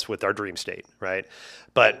helps us with our dream state, right?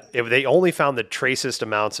 But if they only found the tracest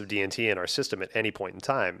amounts of DMT in our system at any point in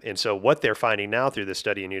time. And so what they're finding now through this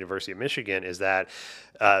study in University of Michigan is that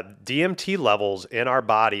DMT levels in our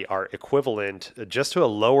body are equivalent, just to a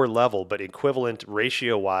lower level, but equivalent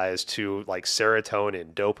ratio-wise to like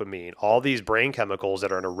serotonin, dopamine, all these brain chemicals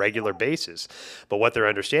that are on a regular basis. But what they're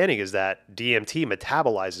understanding is that DMT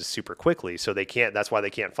metabolizes super quickly, so that's why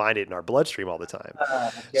they can't find it in our bloodstream all the time.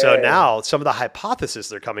 So now some of the hypotheses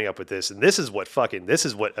they're coming up with this, and this is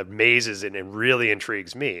what amazes and really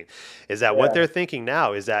intrigues me, is that what they're thinking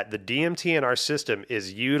now is that the DMT in our system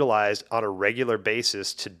is utilized on a regular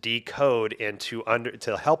basis to decode and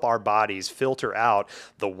to help our bodies filter out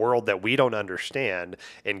the world that we don't understand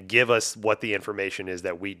and give us what the information is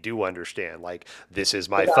that we do understand. Like, this is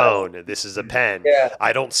my phone, this is a pen.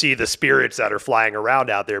 I don't see the spirits that are flying around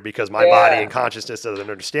out there because my body and consciousness doesn't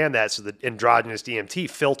understand that. So the endogenous DMT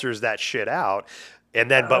filters that shit out. And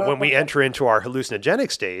then, but when we enter into our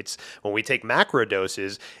hallucinogenic states, when we take macro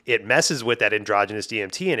doses, it messes with that endogenous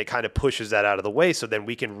DMT and it kind of pushes that out of the way. So then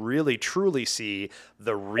we can really, truly see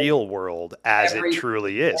the real world as it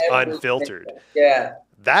truly is, unfiltered.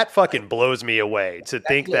 That fucking blows me away to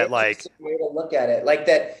think that, like, way to look at it like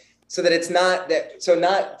that, so that it's not that. So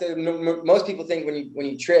most people think when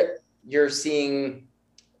you trip, you're seeing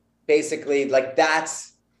basically like that's.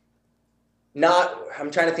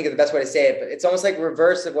 I'm trying to think of the best way to say it, but it's almost like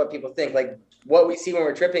reverse of what people think. Like, what we see when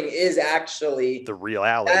we're tripping is actually the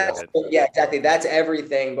reality of it. Yeah, exactly. That's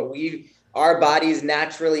everything. But our bodies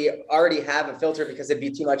naturally already have a filter because it'd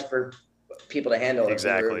be too much for people to handle.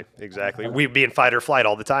 Exactly. We'd be in fight or flight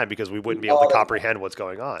all the time because we wouldn't be able to comprehend what's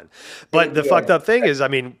going on. But the fucked up thing is, I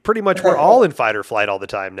mean, pretty much we're all in fight or flight all the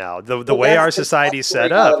time now. The way our society's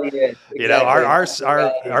set up, our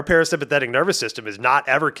parasympathetic nervous system is not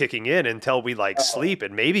ever kicking in until we sleep,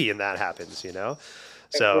 and maybe and that happens,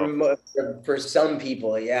 So for some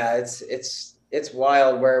people, it's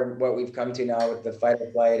wild what we've come to now with the fight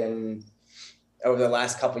or flight, and over the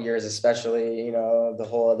last couple of years, especially, the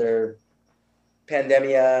whole other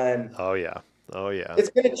pandemia and oh yeah it's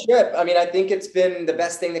been a trip. I mean, I think it's been the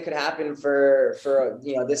best thing that could happen for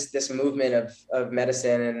this movement of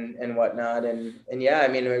medicine and whatnot, and I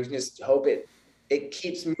mean, I just hope it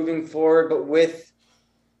keeps moving forward, but with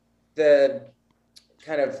the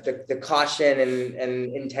kind of the caution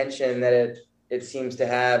and intention that it seems to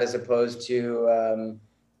have, as opposed to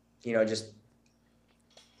just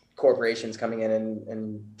corporations coming in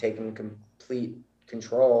and taking complete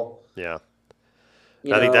control.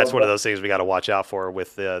 I think that's one of those things we got to watch out for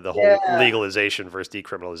with the whole legalization versus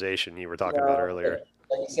decriminalization you were talking about earlier.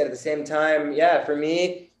 Like you said, at the same time, for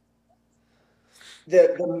me,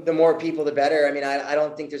 the more people, the better. I mean, I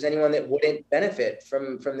don't think there's anyone that wouldn't benefit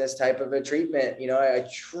from this type of a treatment. I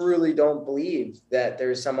truly don't believe that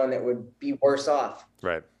there's someone that would be worse off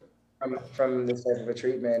from this type of a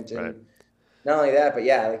treatment. And not only that, but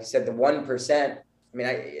like you said, the 1%, I mean,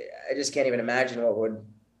 I just can't even imagine what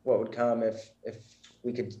would come if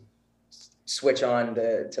we could switch on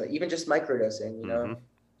to even just microdosing, Mm-hmm.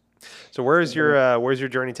 So where's your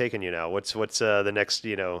journey taking you now? What's the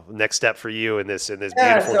next step for you in this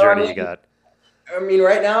beautiful journey you got? I mean,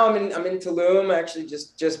 right now I'm in Tulum. I actually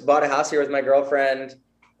just bought a house here with my girlfriend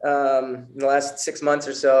in the last 6 months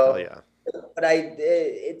or so. Oh yeah. but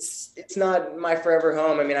it's not my forever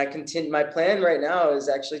home. I mean, my plan right now is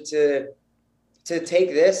actually to take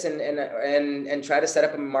this and try to set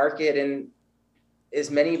up a market in as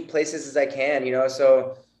many places as I can, you know.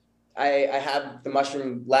 So I have the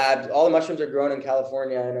mushroom lab. All the mushrooms are grown in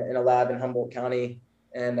California in a lab in Humboldt County.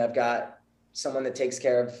 And I've got someone that takes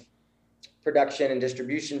care of production and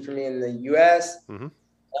distribution for me in the US. Mm-hmm.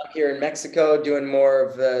 I'm here in Mexico doing more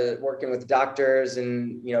of working with doctors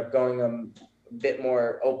and, you know, going a bit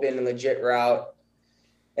more open and legit route.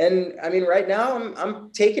 And I mean, right now I'm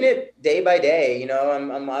taking it day by day. You know,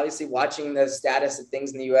 I'm obviously watching the status of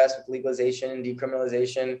things in the US with legalization and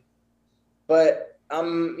decriminalization, but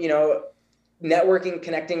I'm, you know, networking,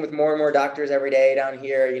 connecting with more and more doctors every day down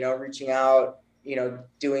here, you know, reaching out, you know,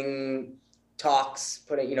 doing talks,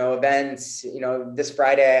 putting, you know, events. You know, this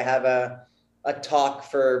Friday I have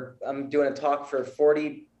I'm doing a talk for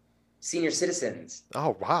 40 senior citizens.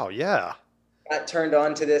 Oh, wow. Yeah. Got turned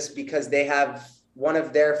on to this because they have one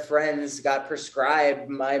of their friends got prescribed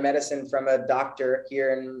my medicine from a doctor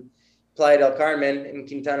here in Playa del Carmen in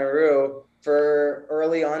Quintana Roo for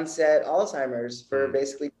early onset Alzheimer's, for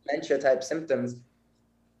basically dementia type symptoms,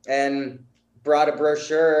 and brought a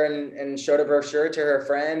brochure and showed a brochure to her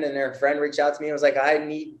friend, and her friend reached out to me and was like, I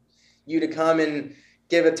need you to come and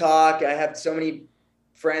give a talk. I have so many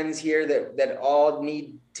friends here that all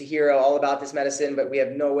need to hear all about this medicine, but we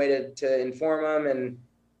have no way to inform them.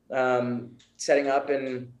 And setting up,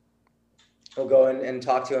 and we'll go and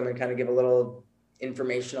talk to them and kind of give a little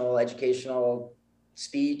informational, educational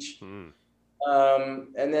speech. And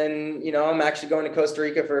then, you know, I'm actually going to Costa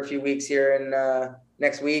Rica for a few weeks here in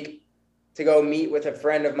next week to go meet with a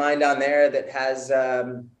friend of mine down there that has,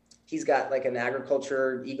 he's got like an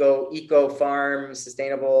agriculture, eco farm,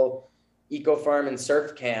 sustainable eco farm and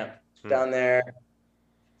surf camp down there.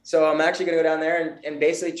 So I'm actually going to go down there and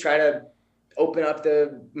basically try to open up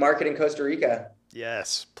the market in Costa Rica.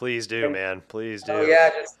 Yes, please do, man. Please do. Oh yeah,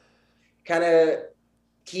 just kind of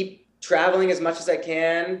keep traveling as much as I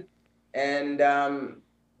can. And,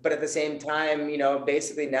 but at the same time, you know,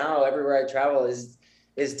 basically now everywhere I travel is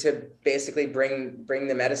to basically bring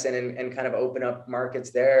the medicine and kind of open up markets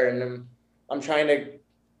there. And I'm trying to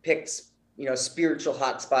pick, you know, spiritual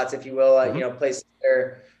hotspots, if you will, you know, places that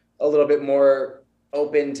are a little bit more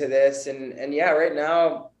open to this. And yeah, right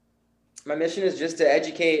now my mission is just to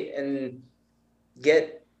educate and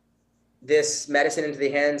get this medicine into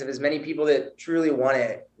the hands of as many people that truly want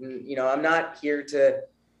it. And, you know, I'm not here to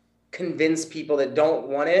convince people that don't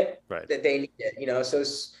want it, that they need it, you know. So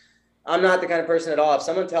I'm not the kind of person at all. If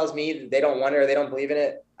someone tells me that they don't want it or they don't believe in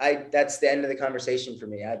it, that's the end of the conversation for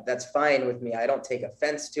me. That's fine with me. I don't take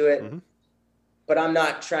offense to it, but I'm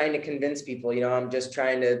not trying to convince people, you know. I'm just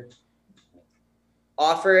trying to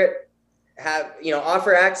offer it,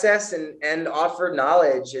 offer access and offer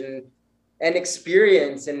knowledge and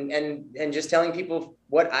experience and just telling people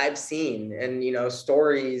what I've seen and, you know,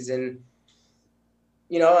 stories. And,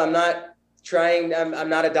 you know, I'm not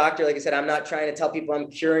a doctor. Like I said, I'm not trying to tell people I'm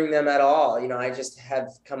curing them at all. You know, I just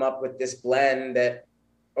have come up with this blend that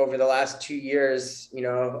over the last 2 years, you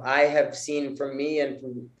know, I have seen from me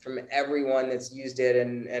and from everyone that's used it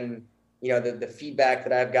and, you know, the feedback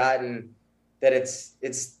that I've gotten, that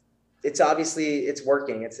it's obviously it's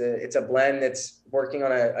working. It's a blend that's working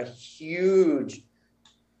on a huge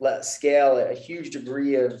scale, a huge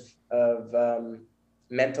degree of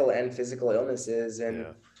mental and physical illnesses. And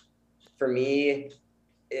for me,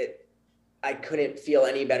 I couldn't feel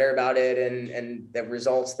any better about it. And the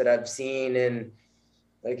results that I've seen, and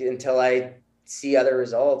like, until I see other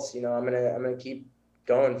results, you know, I'm going to keep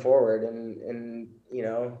going forward. And, you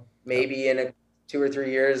know, maybe in 2 or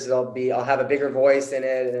 3 years, I'll have a bigger voice in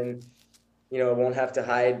it, and, you know, won't have to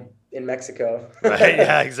hide in Mexico. Right.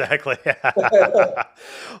 Yeah, exactly.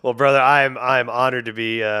 Well, brother, I'm honored to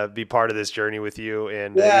be part of this journey with you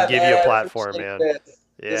and give you a platform, man.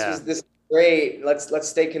 This is great. Let's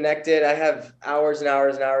stay connected. I have hours and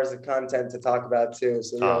hours and hours of content to talk about too.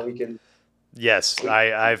 So, you know, we can. Yes,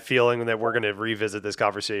 I have a feeling that we're going to revisit this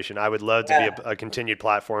conversation. I would love to be a continued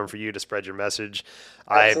platform for you to spread your message.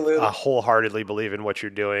 I wholeheartedly believe in what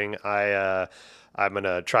you're doing. I'm going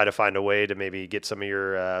to try to find a way to maybe get some of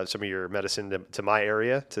your medicine to my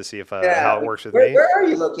area to see if how it works with me. Where are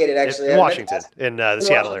you located, actually? In Washington, in the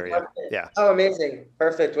Seattle area. Yeah. Oh, amazing.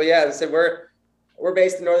 Perfect. Well, yeah, so we're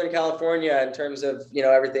based in Northern California in terms of, you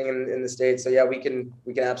know, everything in the States. So yeah, we can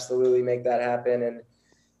absolutely make that happen.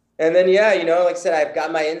 And then, yeah, you know, like I said, I've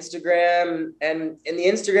got my Instagram, and the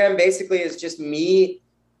Instagram basically is just me,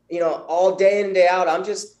 you know, all day in and day out. I'm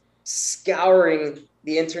just scouring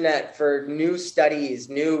the internet for new studies,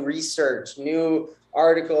 new research, new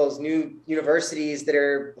articles, new universities that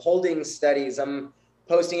are holding studies. I'm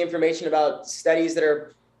posting information about studies that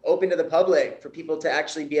are open to the public for people to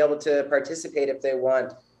actually be able to participate if they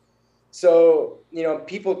want. So,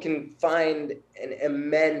 people can find an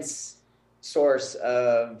immense source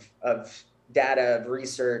of data, of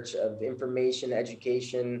research, of information,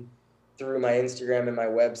 education through my Instagram and my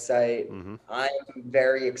website. Mm-hmm. I'm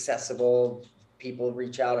very accessible. People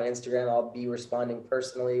reach out on Instagram. I'll be responding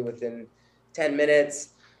personally within 10 minutes.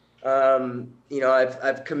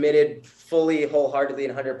 I've committed fully, wholeheartedly,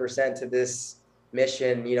 and 100% to this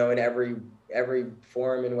mission, in every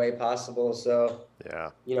form and way possible. So, yeah,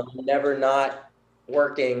 I'm never not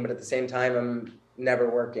working, but at the same time, I'm never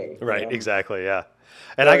working. Right. Exactly. Yeah.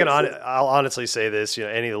 And I'll honestly say this,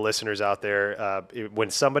 any of the listeners out there, when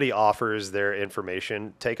somebody offers their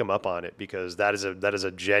information, take them up on it, because that is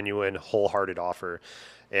a genuine, wholehearted offer.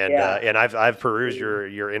 And, and I've perused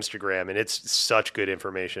your Instagram, and it's such good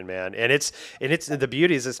information, man. And it's the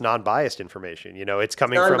beauty is it's non-biased information. It's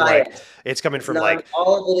coming from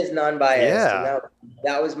all of it is non-biased. Yeah. And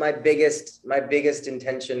that was my biggest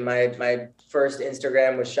intention. My first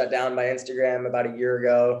Instagram was shut down by Instagram about a year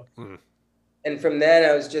ago. And from then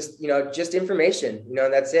I was just information,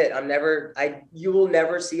 and that's it. You will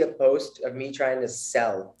never see a post of me trying to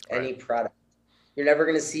sell any product. You're never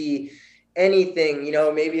going to see anything,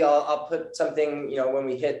 maybe I'll put something, when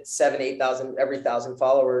we hit 7,000, 8,000, every 1,000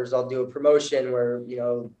 followers, I'll do a promotion where,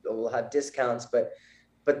 we'll have discounts, but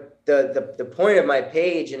the point of my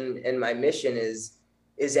page and my mission is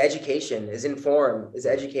education, is inform, is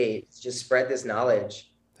educate, is just spread this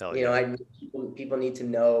knowledge. Hell yeah. People need to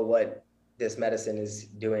know what this medicine is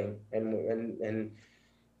doing, and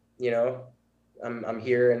I'm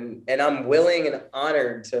here and I'm willing and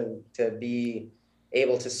honored to be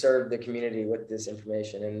able to serve the community with this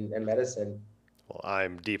information and medicine. Well,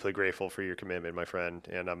 I'm deeply grateful for your commitment, my friend,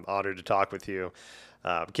 and I'm honored to talk with you.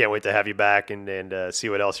 Can't wait to have you back and see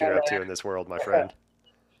what else you're up to in this world, my friend.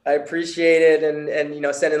 I appreciate it,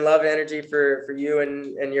 and sending love and energy for you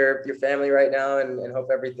and your family right now, and hope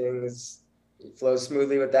everything flows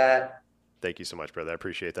smoothly with that. Thank you so much, brother. I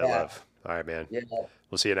appreciate that love. All right, man. Yeah.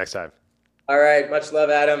 We'll see you next time. All right. Much love,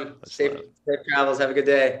 Adam. Safe travels. Have a good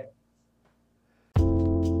day.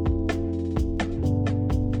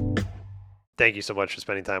 Thank you so much for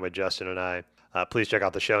spending time with Justin and I. Please check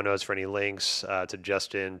out the show notes for any links to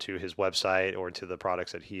Justin, to his website, or to the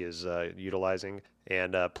products that he is utilizing.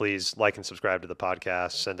 And please like and subscribe to the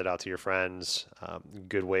podcast. Send it out to your friends.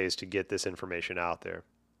 Good ways to get this information out there.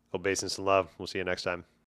 Obeisance and love. We'll see you next time.